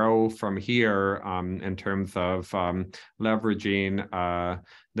we grow from here in terms of leveraging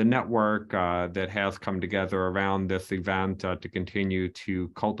the network that has come together around this event to continue to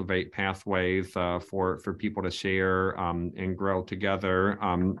cultivate pathways for people to share and grow together.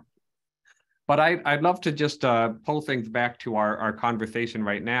 But I'd love to just pull things back to our conversation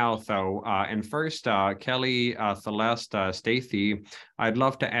right now. So, and first, Kelly, Celeste, Stacy, I'd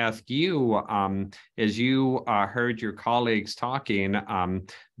love to ask you, as you heard your colleagues talking,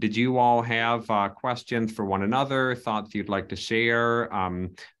 did you all have questions for one another, thoughts you'd like to share?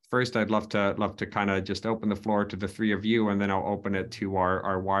 First, I'd love to kind of just open the floor to the three of you, and then I'll open it to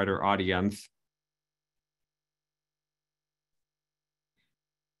our wider audience.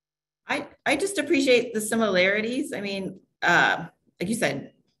 I just appreciate the similarities. I mean, like you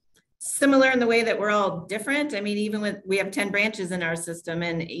said, similar in the way that we're all different. I mean, even when we have 10 branches in our system,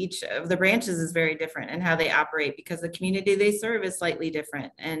 and each of the branches is very different in how they operate because the community they serve is slightly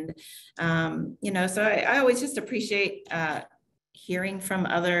different. And, you know, so I always just appreciate hearing from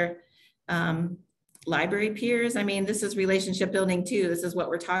other library peers. I mean, this is relationship building too. This is what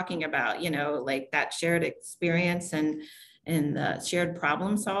we're talking about, you know, like that shared experience and the shared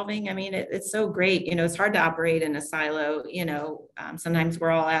problem solving. I mean, it's so great. You know, it's hard to operate in a silo, you know, sometimes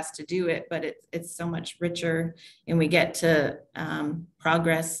we're all asked to do it, but it's so much richer, and we get to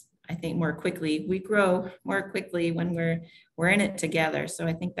progress, I think, more quickly. We grow more quickly when we're in it together. So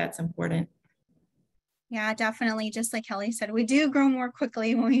I think that's important. Yeah, definitely. Just like Kelly said, we do grow more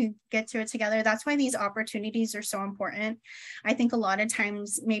quickly when we get to it together. That's why these opportunities are so important. I think a lot of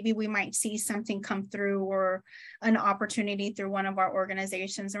times maybe we might see something come through or an opportunity through one of our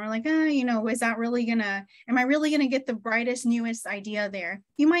organizations, and we're like, you know, am I really gonna get the brightest, newest idea there?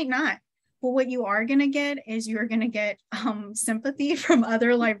 You might not. But what you are going to get is you're going to get sympathy from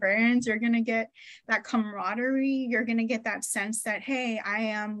other librarians. You're going to get that camaraderie. You're going to get that sense that, hey, I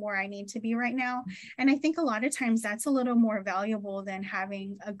am where I need to be right now. And I think a lot of times that's a little more valuable than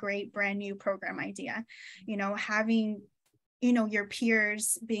having a great brand new program idea. You know, having, you know, your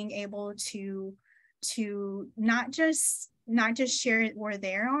peers being able to not just share where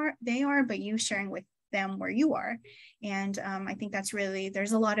they are, but you sharing with them where you are. And I think that's really,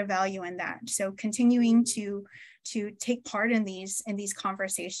 there's a lot of value in that. So continuing to take part in these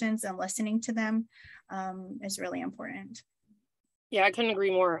conversations and listening to them is really important. Yeah, I couldn't agree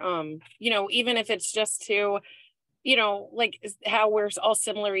more. You know, even if it's just to, you know, like how we're all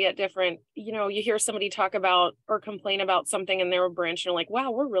similar yet different, you know, you hear somebody talk about or complain about something in their branch, and you're like, wow,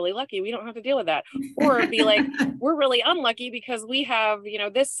 we're really lucky. We don't have to deal with that. Or be like, we're really unlucky because we have, you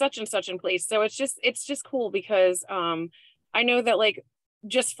know, this such and such in place. So it's just cool because I know that, like,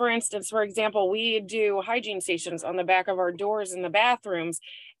 just for instance, for example, we do hygiene stations on the back of our doors in the bathrooms.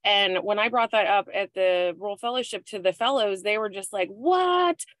 And when I brought that up at the Rural Fellowship to the fellows, they were just like,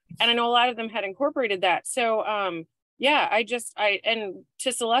 what? And I know a lot of them had incorporated that. So yeah, and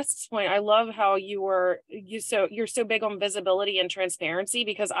to Celeste's point, I love how you're so big on visibility and transparency,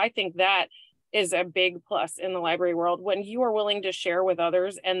 because I think that is a big plus in the library world. When you are willing to share with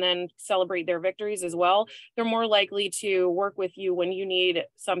others and then celebrate their victories as well, they're more likely to work with you when you need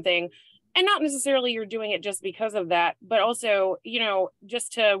something. And not necessarily you're doing it just because of that, but also, you know,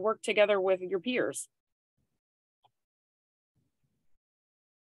 just to work together with your peers.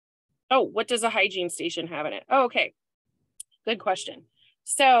 Oh, what does a hygiene station have in it? Oh, okay. Good question.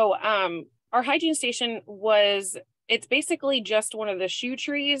 So our hygiene station it's basically just one of the shoe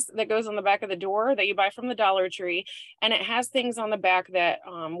trees that goes on the back of the door that you buy from the Dollar Tree. And it has things on the back that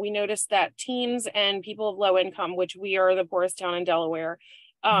we noticed that teens and people of low income, which we are the poorest town in Delaware,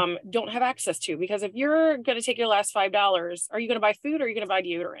 don't have access to. Because if you're going to take your last $5, are you going to buy food or are you going to buy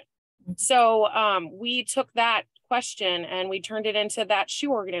deodorant? So we took that question and we turned it into that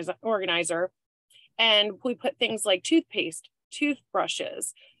shoe organizer. And we put things like toothpaste,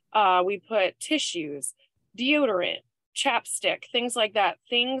 toothbrushes, we put tissues, deodorant, chapstick, things like that.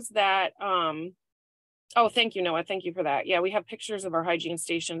 Things that, oh, thank you, Noah. Thank you for that. Yeah, we have pictures of our hygiene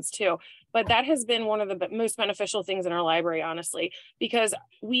stations too. But that has been one of the most beneficial things in our library, honestly, because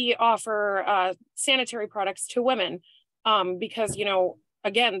we offer sanitary products to women because, you know,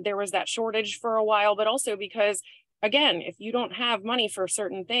 again, there was that shortage for a while, but also because, again, if you don't have money for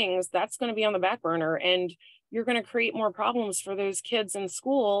certain things, that's going to be on the back burner and you're going to create more problems for those kids in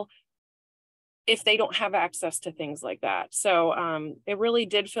school if they don't have access to things like that. So it really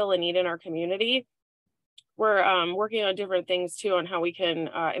did fill a need in our community. We're working on different things too, on how we can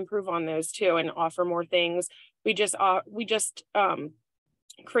improve on those too and offer more things. We just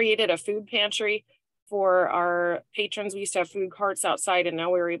created a food pantry for our patrons. We used to have food carts outside and now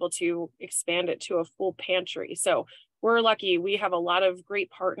we're able to expand it to a full pantry. So we're lucky. We have a lot of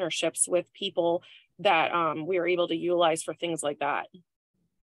great partnerships with people that we are able to utilize for things like that.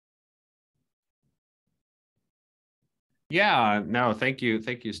 Yeah, no, thank you,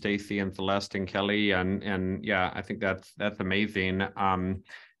 Stacy and Celeste and Kelly, and yeah, I think that's amazing.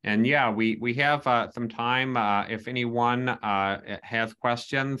 And yeah, we have some time. If anyone has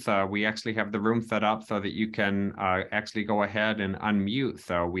questions, we actually have the room set up so that you can actually go ahead and unmute.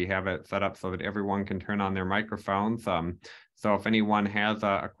 So we have it set up so that everyone can turn on their microphones. So if anyone has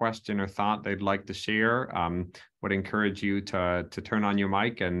a question or thought they'd like to share, would encourage you to turn on your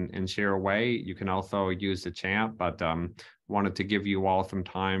mic and share away. You can also use the chat, but wanted to give you all some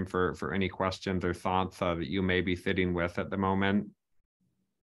time for any questions or thoughts that you may be sitting with at the moment.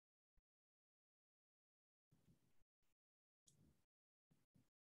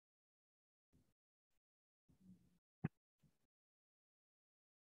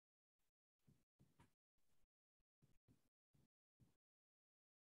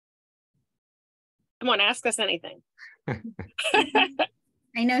 Someone ask us anything.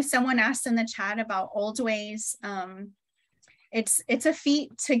 I know someone asked in the chat about old ways. It's a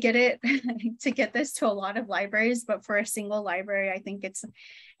feat to get it to get this to a lot of libraries, but for a single library, I think it's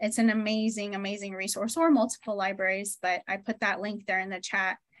an amazing resource, or multiple libraries. But I put that link there in the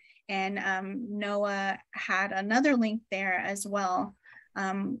chat, and Noah had another link there as well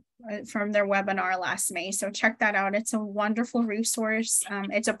from their webinar last May. So check that out. It's a wonderful resource.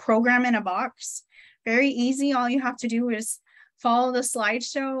 It's a program in a box. Very easy. All you have to do is follow the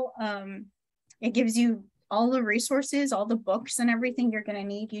slideshow. It gives you all the resources, all the books and everything you're going to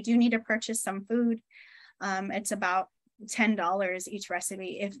need. You do need to purchase some food. It's about $10 each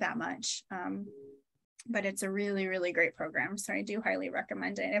recipe, if that much. But it's a really great program. So I do highly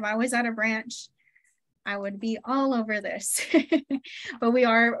recommend it. If I was at a branch, I would be all over this. But we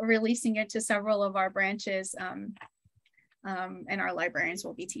are releasing it to several of our branches, and our librarians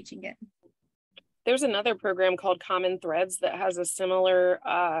will be teaching it. There's another program called Common Threads that has a similar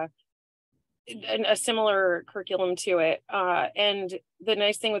curriculum to it. And the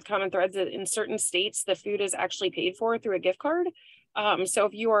nice thing with Common Threads is in certain states, the food is actually paid for through a gift card. So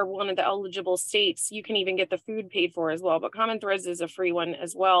if you are one of the eligible states, you can even get the food paid for as well. But Common Threads is a free one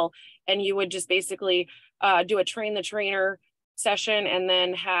as well. And you would just basically do a train the trainer session and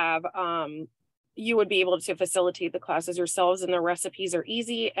then have, you would be able to facilitate the classes yourselves, and the recipes are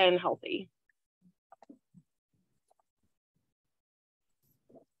easy and healthy.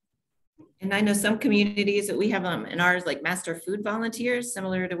 And I know some communities that we have in ours, like master food volunteers,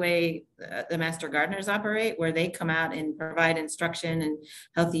 similar to the way the master gardeners operate, where they come out and provide instruction and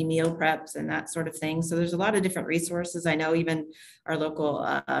healthy meal preps and that sort of thing. So there's a lot of different resources. I know even our local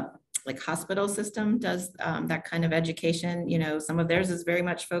like hospital system does that kind of education. You know, some of theirs is very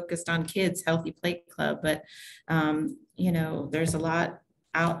much focused on kids, Healthy Plate Club, but you know, there's a lot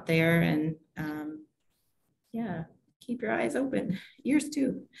out there, and yeah, keep your eyes open, ears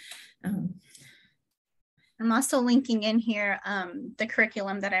too. I'm also linking in here the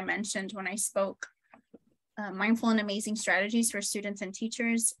curriculum that I mentioned when I spoke, Mindful and Amazing Strategies for Students and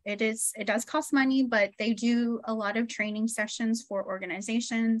Teachers. It does cost money, but they do a lot of training sessions for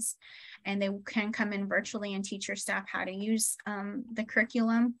organizations, and they can come in virtually and teach your staff how to use the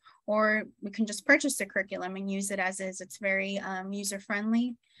curriculum, or we can just purchase the curriculum and use it as is. It's very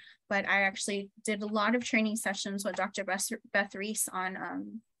user-friendly. but I actually did a lot of training sessions with Dr. Beth Reese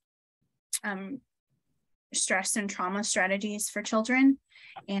on stress and trauma strategies for children.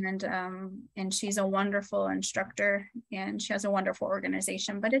 And she's a wonderful instructor, and she has a wonderful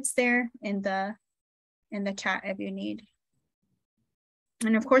organization, but it's there in the chat if you need.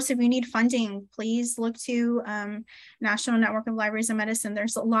 And of course, if you need funding, please look to National Network of Libraries of Medicine.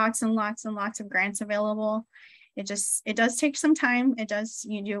 There's lots and lots and lots of grants available. It does take some time.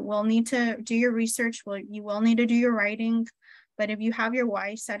 You will need to do your research. You will need to do your writing. But if you have your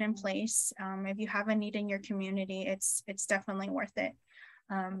why set in place, if you have a need in your community, it's definitely worth it.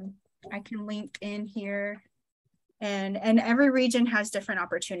 I can link in here, and every region has different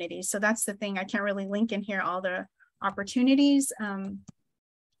opportunities. So that's the thing. I can't really link in here all the opportunities,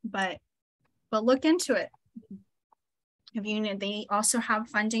 but look into it. If you need, they also have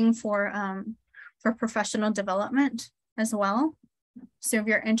funding for professional development as well. So if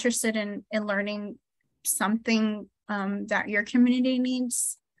you're interested in learning something that your community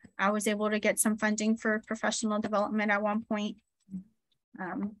needs, I was able to get some funding for professional development at one point.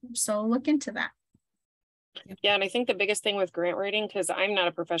 So look into that. Yeah, and I think the biggest thing with grant writing, because I'm not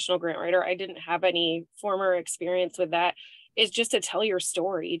a professional grant writer, I didn't have any former experience with that, is just to tell your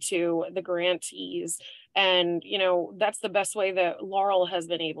story to the grantees. And, you know, that's the best way that Laurel has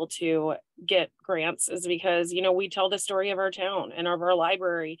been able to get grants, is because, you know, we tell the story of our town and of our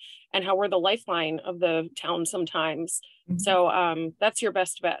library and how we're the lifeline of the town sometimes. Mm-hmm. So that's your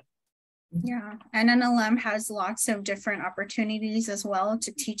best bet. Yeah, NNLM has lots of different opportunities as well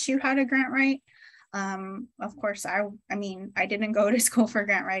to teach you how to grant write. Of course, I mean, I didn't go to school for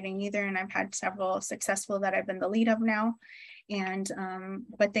grant writing either, and I've had several successful that I've been the lead of now. And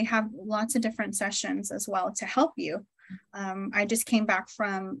but they have lots of different sessions as well to help you. I just came back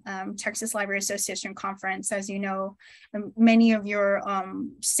from Texas Library Association conference. As you know, many of your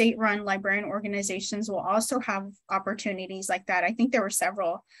state-run librarian organizations will also have opportunities like that. I think there were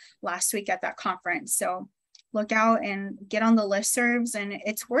several last week at that conference. So look out and get on the listservs, and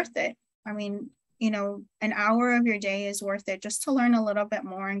it's worth it. I mean, you know, an hour of your day is worth it just to learn a little bit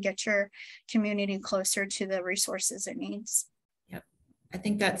more and get your community closer to the resources it needs. Yep, I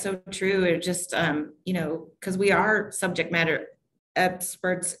think that's so true. It just, you know, because we are subject matter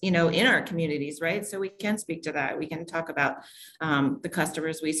experts, you know, in our communities, right? So we can speak to that. We can talk about the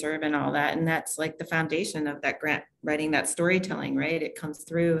customers we serve and all that. And that's like the foundation of that grant writing, that storytelling, right? It comes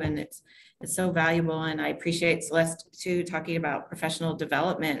through, and it's so valuable. And I appreciate Celeste too, talking about professional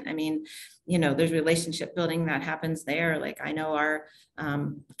development. I mean, you know, there's relationship building that happens there. Like I know our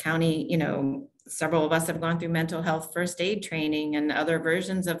county, you know, several of us have gone through mental health first aid training and other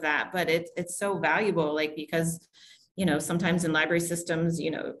versions of that, but it's so valuable, like, because, you know, sometimes in library systems, you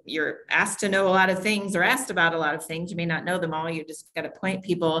know, you're asked to know a lot of things or asked about a lot of things. You may not know them all. You just got to point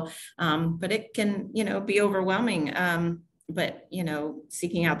people, but it can, you know, be overwhelming. But, you know,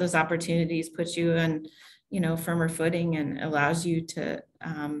 seeking out those opportunities puts you on, you know, firmer footing and allows you to,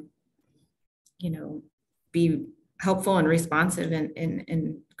 you know, be helpful and responsive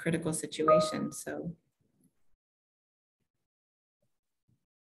in critical situations. So.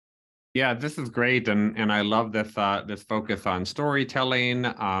 Yeah, this is great, and I love this this focus on storytelling,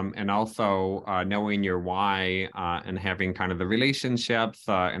 and also knowing your why, and having kind of the relationships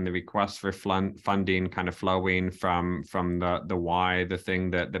and the requests for funding kind of flowing from the why, the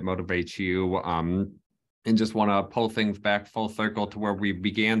thing that motivates you. And just want to pull things back full circle to where we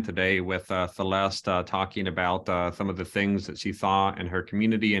began today with Celeste talking about some of the things that she saw in her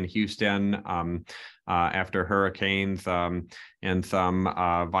community in Houston after hurricanes and some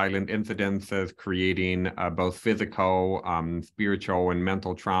violent incidences, creating both physical, spiritual, and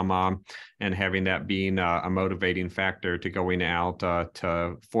mental trauma, and having that being a motivating factor to going out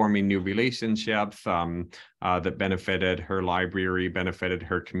to forming new relationships that benefited her library, benefited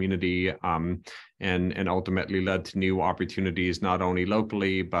her community, and ultimately led to new opportunities, not only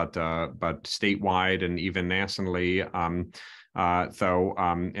locally, but statewide and even nationally. And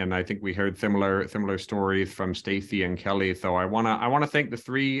I think we heard similar stories from Stacy and Kelly. So I wanna thank the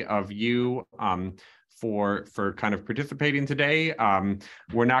three of you for kind of participating today.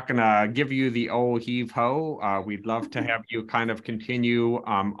 We're not gonna give you the old heave ho. We'd love to have you kind of continue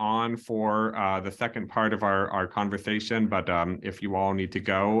on for the second part of our conversation, but if you all need to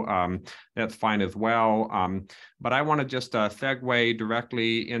go, that's fine as well. But I want to just segue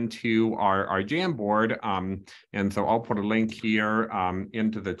directly into our Jamboard. And so I'll put a link here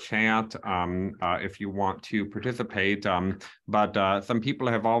into the chat if you want to participate. But some people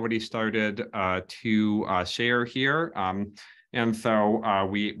have already started to share here. And so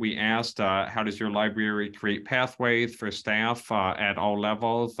we asked, how does your library create pathways for staff at all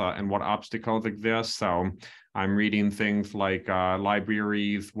levels, and what obstacles exist? So I'm reading things like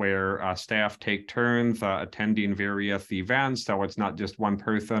libraries where staff take turns attending various events. So it's not just one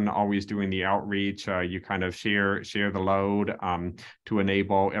person always doing the outreach. You kind of share the load to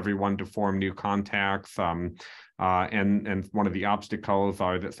enable everyone to form new contacts. And one of the obstacles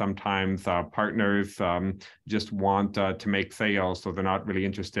are that sometimes partners just want to make sales, so they're not really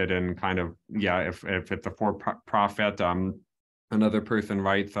interested in kind of, if it's a for-profit. Another person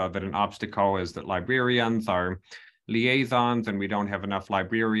writes that an obstacle is that librarians are liaisons and we don't have enough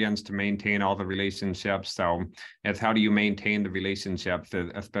librarians to maintain all the relationships. So it's how do you maintain the relationships,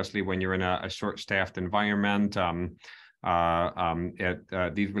 especially when you're in a short-staffed environment.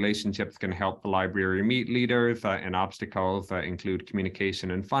 These relationships can help the library meet leaders, and obstacles include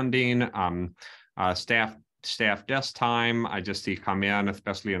communication and funding, staff desk time. I just see come in,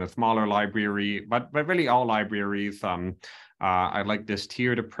 especially in a smaller library, but really all libraries. I like this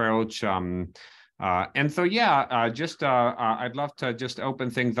tiered approach. And so, I'd love to just open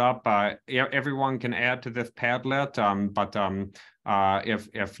things up. Everyone can add to this Padlet, but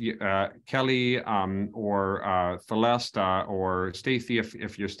if you, Kelly or Celeste or Stacy,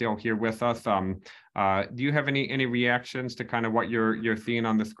 if you're still here with us, do you have any reactions to kind of what you're seeing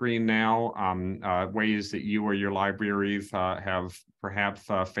on the screen now? Ways that you or your libraries have perhaps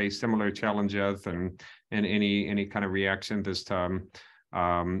faced similar challenges, and any kind of reactions as to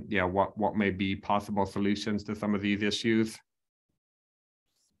what may be possible solutions to some of these issues?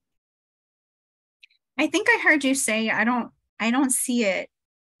 I think I heard you say I don't see it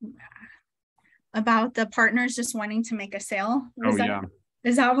about the partners just wanting to make a sale.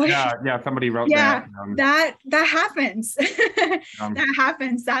 Is that what? Yeah. Somebody wrote that. That happens. That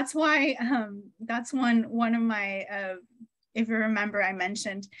happens. That's why. That's one of my. If you remember, I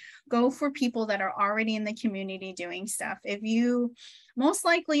mentioned go for people that are already in the community doing stuff. Most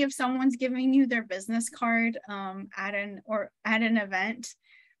likely, if someone's giving you their business card at an event,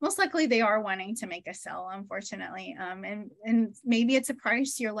 most likely they are wanting to make a sale, unfortunately. And maybe it's a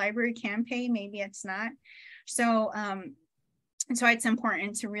price your library can pay, maybe it's not. So it's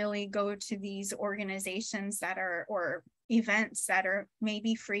important to really go to these organizations that are, or events that are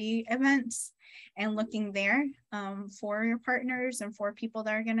maybe free events, and looking there for your partners and for people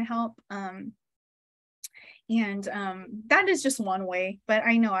that are going to help. That is just one way, but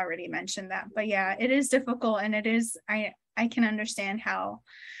I know I already mentioned that. But yeah, it is difficult, and it is, I can understand how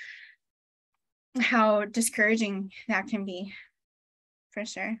discouraging that can be, for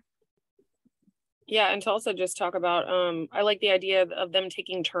sure. Yeah, and to also just talk about, I like the idea of them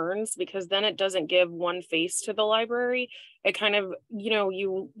taking turns, because then it doesn't give one face to the library. It kind of,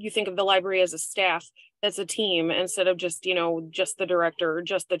 you think of the library as a staff, that's a team, instead of just, just the director or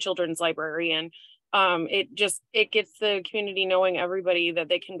just the children's librarian. It gets the community knowing everybody, that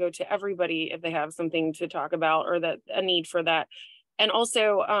they can go to everybody if they have something to talk about, or that a need for that. And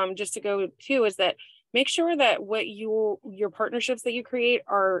also, just to go too, is that make sure that what your partnerships that you create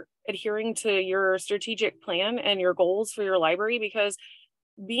are adhering to your strategic plan and your goals for your library, because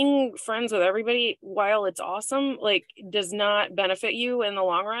being friends with everybody, while it's awesome, does not benefit you in the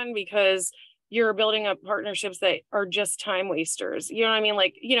long run, because you're building up partnerships that are just time wasters. You know what I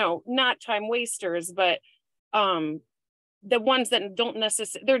mean? Not time wasters, but the ones that don't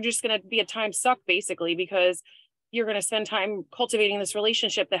necessarily, they're just going to be a time suck, basically, because you're going to spend time cultivating this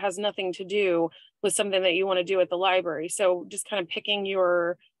relationship that has nothing to do with something that you want to do at the library. So just kind of picking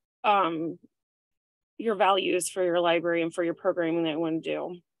your values for your library and for your programming that you want to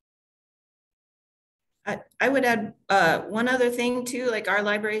do. I would add one other thing too, like our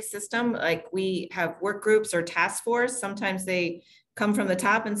library system, we have work groups or task force. Sometimes they come from the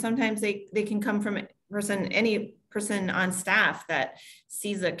top, and sometimes they can come from any person on staff that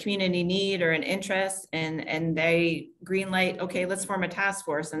sees a community need or an interest, and they green light, okay, let's form a task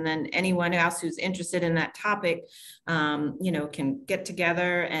force. And then anyone else who's interested in that topic, can get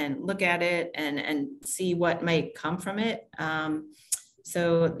together and look at it and see what might come from it.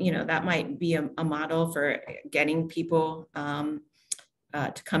 So, that might be a model for getting people to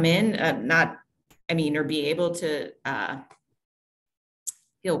come in, or be able to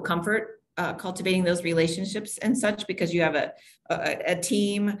feel comfort cultivating those relationships and such, because you have a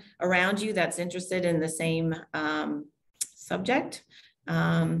team around you that's interested in the same subject.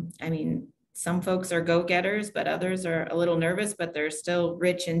 Some folks are go-getters, but others are a little nervous, but they're still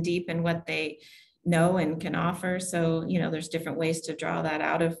rich and deep in what they know and can offer. So, there's different ways to draw that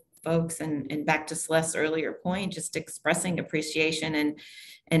out of folks. And back to Celeste's earlier point, just expressing appreciation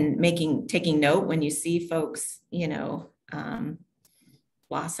and taking note when you see folks,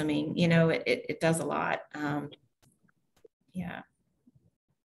 blossoming. You know, it does a lot. Yeah.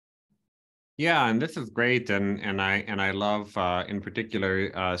 Yeah, and this is great, and I love in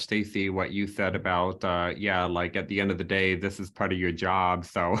particular, Stacy, what you said about yeah, like at the end of the day, this is part of your job,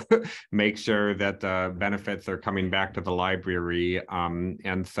 so make sure that benefits are coming back to the library,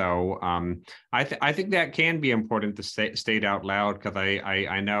 and so I think that can be important to state out loud, because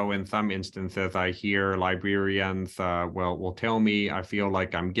I know in some instances I hear librarians will tell me I feel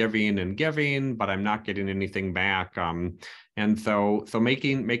like I'm giving and giving, but I'm not getting anything back. And so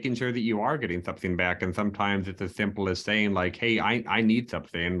making sure that you are getting something back, and sometimes it's as simple as saying like, hey, I need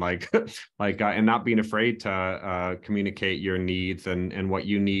something, like and not being afraid to communicate your needs and what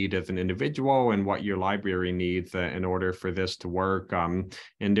you need as an individual and what your library needs in order for this to work. And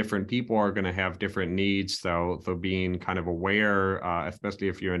different people are going to have different needs, so being kind of aware, especially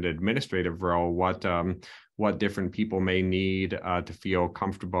if you're in an administrative role, what different people may need to feel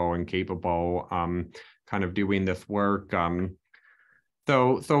comfortable and capable kind of doing this work.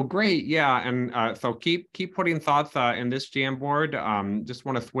 So great, yeah, and so keep putting thoughts in this Jamboard. Just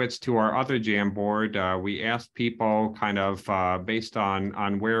want to switch to our other Jamboard. We asked people kind of based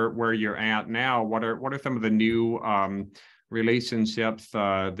on where you're at now. What are some of the new relationships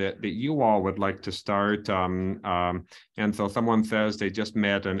that you all would like to start? And so someone says they just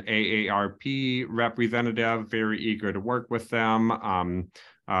met an AARP representative, very eager to work with them.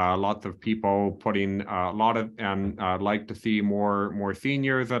 Lots of people putting a lot of, and like to see more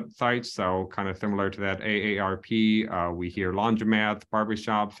seniors at sites. So kind of similar to that AARP, we hear laundromats,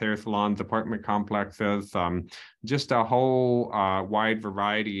 barbershops, hair salons, apartment complexes, just a whole wide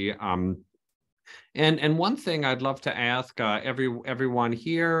variety. And one thing I'd love to ask everyone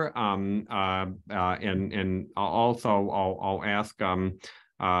here, and also I'll ask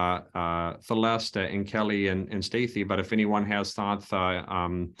Celeste and Kelly and Stacy, but if anyone has thoughts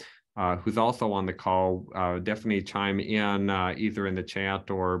who's also on the call, definitely chime in either in the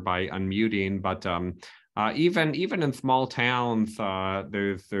chat or by unmuting. But even in small towns,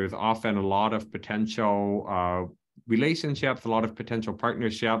 there's often a lot of potential relationships, a lot of potential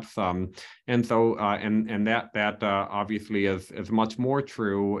partnerships, and so and that obviously is much more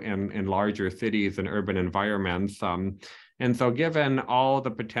true in larger cities and urban environments. And so given all the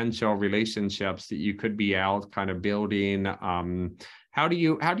potential relationships that you could be out kind of building, how do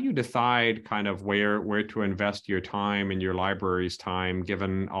you decide kind of where to invest your time and your library's time,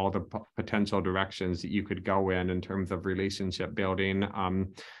 given all the potential directions that you could go in terms of relationship building?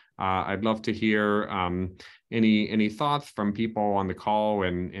 I'd love to hear any thoughts from people on the call,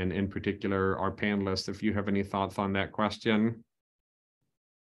 and in particular our panelists, if you have any thoughts on that question.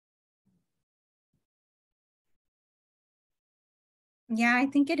 Yeah, I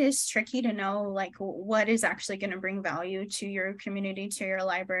think it is tricky to know like what is actually going to bring value to your community, to your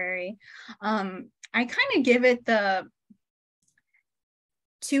library. I kind of give it the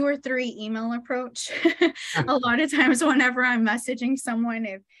 2 or 3 email approach. A lot of times whenever I'm messaging someone,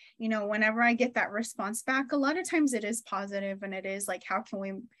 if whenever I get that response back, a lot of times it is positive, and it is like, how can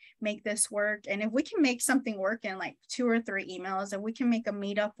we make this work? And if we can make something work in like 2 or 3 emails, and we can make a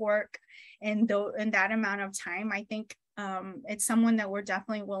meetup work in that amount of time, I think it's someone that we're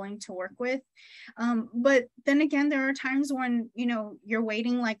definitely willing to work with. But then again, there are times when you're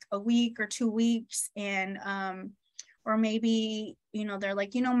waiting like a week or 2 weeks, and or maybe they're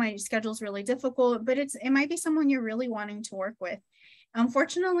like, my schedule's really difficult, but it might be someone you're really wanting to work with.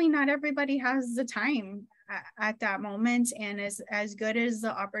 Unfortunately, not everybody has the time at that moment, and as good as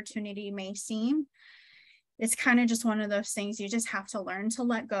the opportunity may seem, it's kind of just one of those things you just have to learn to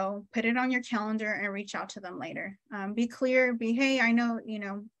let go, put it on your calendar, and reach out to them later. Be clear, hey, I know,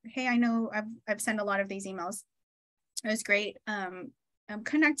 I've sent a lot of these emails. It was great. I'm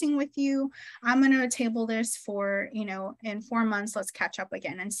connecting with you. I'm going to table this for, in 4 months, let's catch up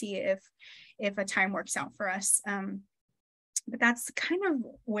again and see if a time works out for us. But that's kind of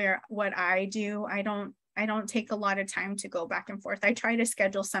what I do. I don't take a lot of time to go back and forth. I try to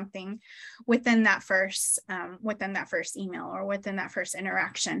schedule something within that first email or within that first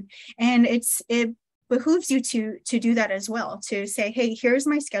interaction. And it behooves you to do that as well, to say, hey, here's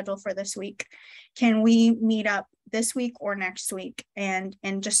my schedule for this week. Can we meet up this week or next week? And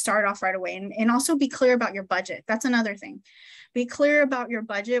just start off right away. And also be clear about your budget. That's another thing. Be clear about your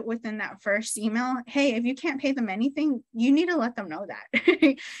budget within that first email. Hey, if you can't pay them anything, you need to let them know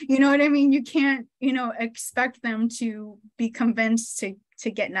that. You know what I mean? You can't, expect them to be convinced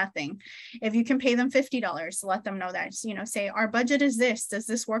to get nothing. If you can pay them $50, let them know that. Say, our budget is this. Does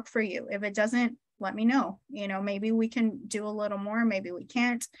this work for you? If it doesn't, let me know. Maybe we can do a little more, maybe we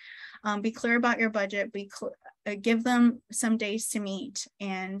can't. Be clear about your budget, give them some days to meet,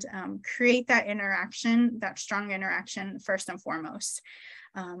 and create that interaction, that strong interaction first and foremost,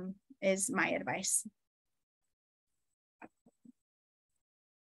 is my advice.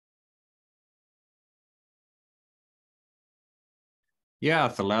 Yeah,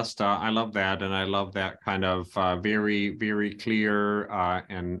 Celeste, I love that. And I love that kind of very, very clear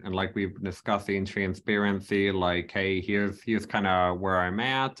and like we've been discussing, transparency, like, hey, here's kind of where I'm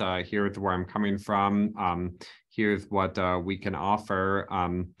at, here's where I'm coming from, here's what we can offer.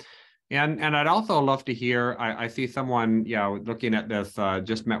 And I'd also love to hear, I see someone, looking at this,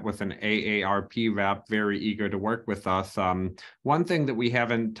 just met with an AARP rep, very eager to work with us. One thing that we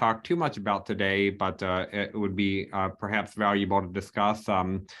haven't talked too much about today, but it would be perhaps valuable to discuss.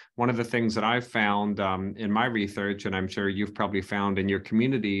 One of the things that I've found in my research, and I'm sure you've probably found in your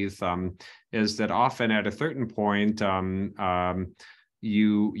communities, is that often at a certain point,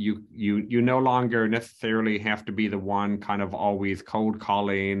 you no longer necessarily have to be the one kind of always cold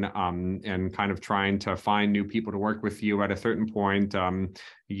calling and kind of trying to find new people to work with you. At a certain point,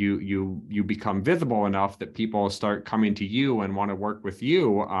 you become visible enough that people start coming to you and want to work with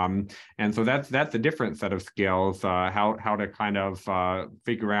you. And so that's a different set of skills, how to kind of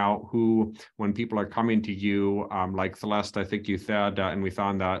figure out who, when people are coming to you, like Celeste, I think you said, and we saw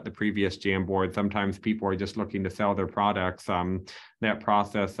on the previous Jamboard, sometimes people are just looking to sell their products. That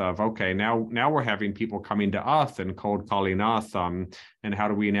process of, okay, now we're having people coming to us and cold calling us, and how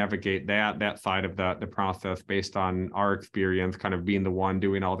do we navigate that side of the process based on our experience, kind of being the one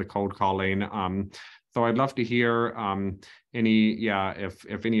doing all the cold calling. So I'd love to hear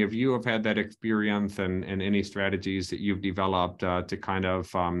if any of you have had that experience and any strategies that you've developed to kind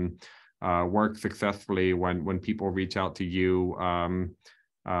of work successfully when people reach out to you,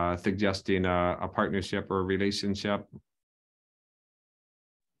 suggesting a partnership or a relationship.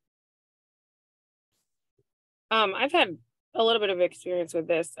 I've had a little bit of experience with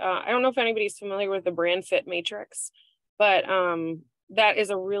this. I don't know if anybody's familiar with the brand fit matrix, but that is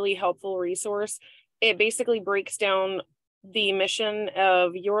a really helpful resource. It basically breaks down the mission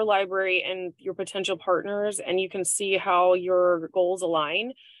of your library and your potential partners, and you can see how your goals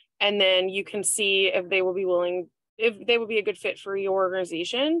align. And then you can see if they will be a good fit for your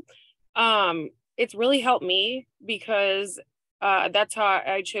organization. It's really helped me because that's how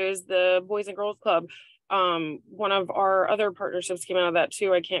I chose the Boys and Girls Club. One of our other partnerships came out of that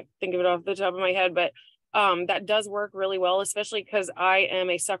too. I can't think of it off the top of my head, but that does work really well, especially because I am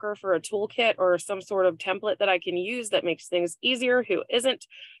a sucker for a toolkit or some sort of template that I can use that makes things easier. Who isn't?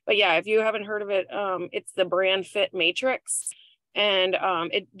 But yeah, if you haven't heard of it, it's the brand fit matrix, and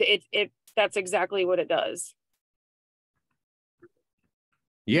that's exactly what it does.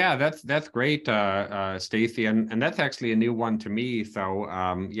 Yeah, that's great, Stacy, and that's actually a new one to me. So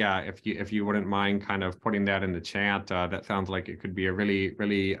if you wouldn't mind kind of putting that in the chat, that sounds like it could be a really,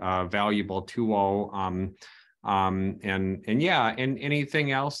 really valuable tool. And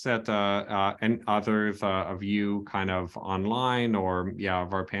anything else that and others of you kind of online or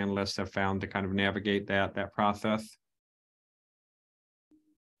of our panelists have found to kind of navigate that process?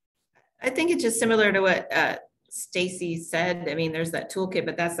 I think it's just similar to what Stacy said. I mean, there's that toolkit,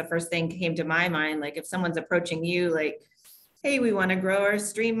 but that's the first thing came to my mind. Like if someone's approaching you like, hey, we want to grow our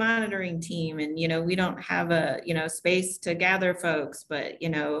stream monitoring team, and we don't have a space to gather folks, but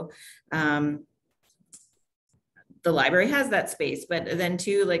the library has that space. But then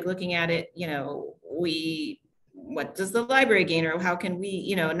too, like looking at it, what does the library gain, or how can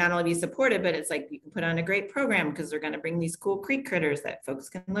we, not only be supported, but it's like you can put on a great program because they're going to bring these cool creek critters that folks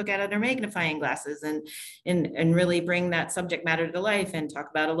can look at their magnifying glasses and really bring that subject matter to life and talk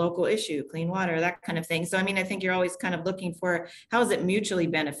about a local issue, clean water, that kind of thing. So, I mean, I think you're always kind of looking for, how is it mutually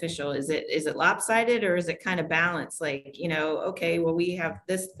beneficial? Is it lopsided, or is it kind of balanced? Like, okay, well, we have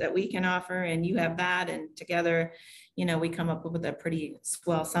this that we can offer and you have that, and together, we come up with a pretty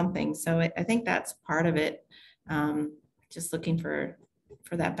swell something. So I think that's part of it. Just looking for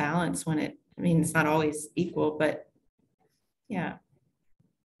that balance when it's not always equal, but yeah.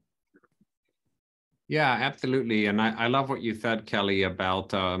 Yeah, absolutely. And I love what you said, Kelly,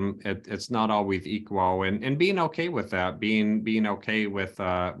 about it's not always equal, and being okay with that, being okay with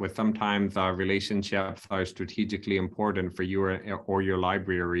sometimes relationships are strategically important for you or your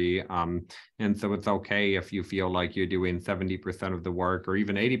library. And so it's okay if you feel like you're doing 70% of the work or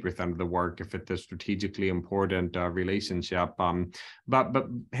even 80% of the work if it's a strategically important relationship. But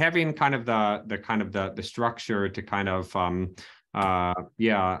having kind of the structure to kind of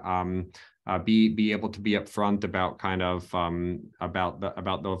be able to be upfront about kind of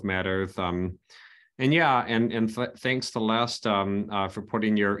about those matters. And yeah, and thanks, Celeste, for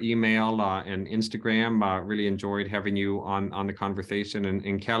putting your email and Instagram. Really enjoyed having you on the conversation.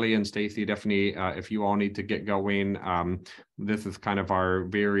 And Kelly and Stacy, definitely, if you all need to get going, this is kind of our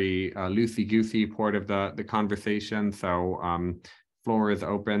very loosey-goosey part of the conversation. So floor is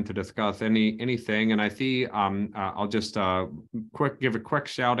open to discuss anything. And I see I'll just give a quick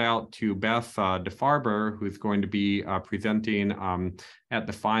shout out to Beth DeFarber, who's going to be presenting at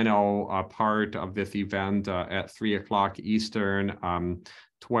the final part of this event at 3 o'clock Eastern,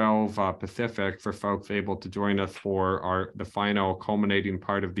 12 Pacific, for folks able to join us for the final culminating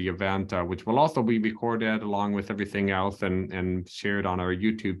part of the event, which will also be recorded along with everything else and shared on our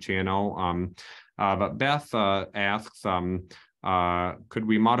YouTube channel. But Beth asks, could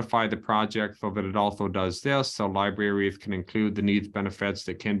we modify the project so that it also does this, so libraries can include the needs benefits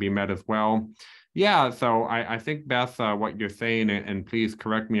that can be met as well? Yeah, so I think, Beth, what you're saying, and please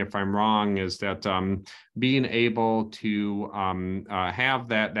correct me if I'm wrong, is that being able to have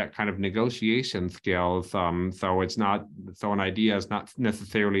that kind of negotiation skills, so it's not, so an idea is not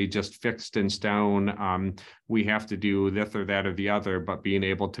necessarily just fixed in stone, we have to do this or that or the other, but being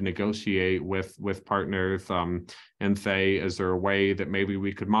able to negotiate with partners and say, is there a way that maybe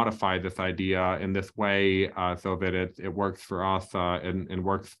we could modify this idea in this way so that it works for us and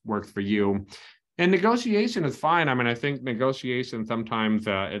works for you? And negotiation is fine. I mean, I think negotiation sometimes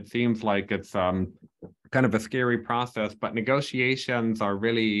it seems like it's kind of a scary process, but negotiations are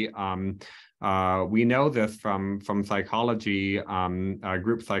really, we know this from psychology,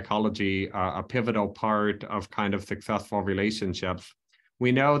 group psychology, a pivotal part of kind of successful relationships.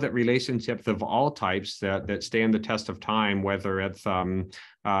 We know that relationships of all types that stand the test of time, whether it's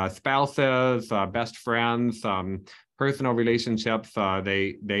spouses, best friends, personal relationships,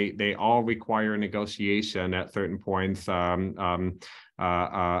 they all require negotiation at certain points. A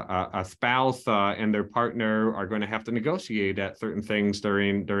spouse and their partner are going to have to negotiate at certain things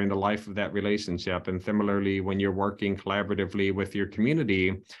during the life of that relationship. And similarly, when you're working collaboratively with your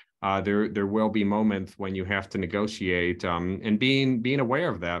community, there will be moments when you have to negotiate, and being aware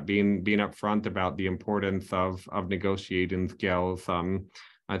of that, being upfront about the importance of negotiating skills,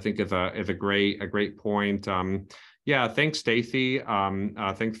 I think is a great point. Yeah, thanks, Stacy.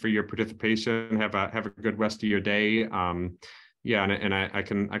 Thanks for your participation. Have a good rest of your day. Yeah, and I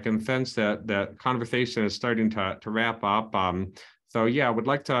can sense that conversation is starting to wrap up. So yeah, I would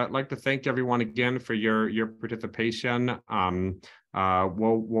like to thank everyone again for your participation.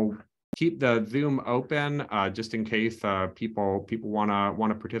 We'll keep the Zoom open just in case people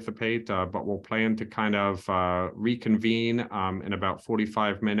wanna participate, but we'll plan to kind of reconvene in about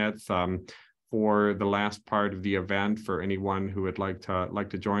 45 minutes for the last part of the event for anyone who would like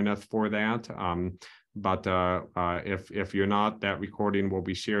to join us for that. But if you're not, that recording will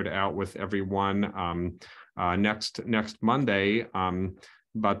be shared out with everyone next Monday.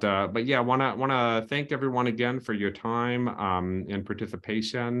 But yeah, wanna thank everyone again for your time and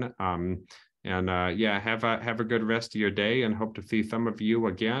participation. And yeah, have a good rest of your day, and hope to see some of you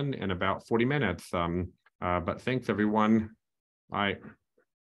again in about 40 minutes. But thanks, everyone. Bye.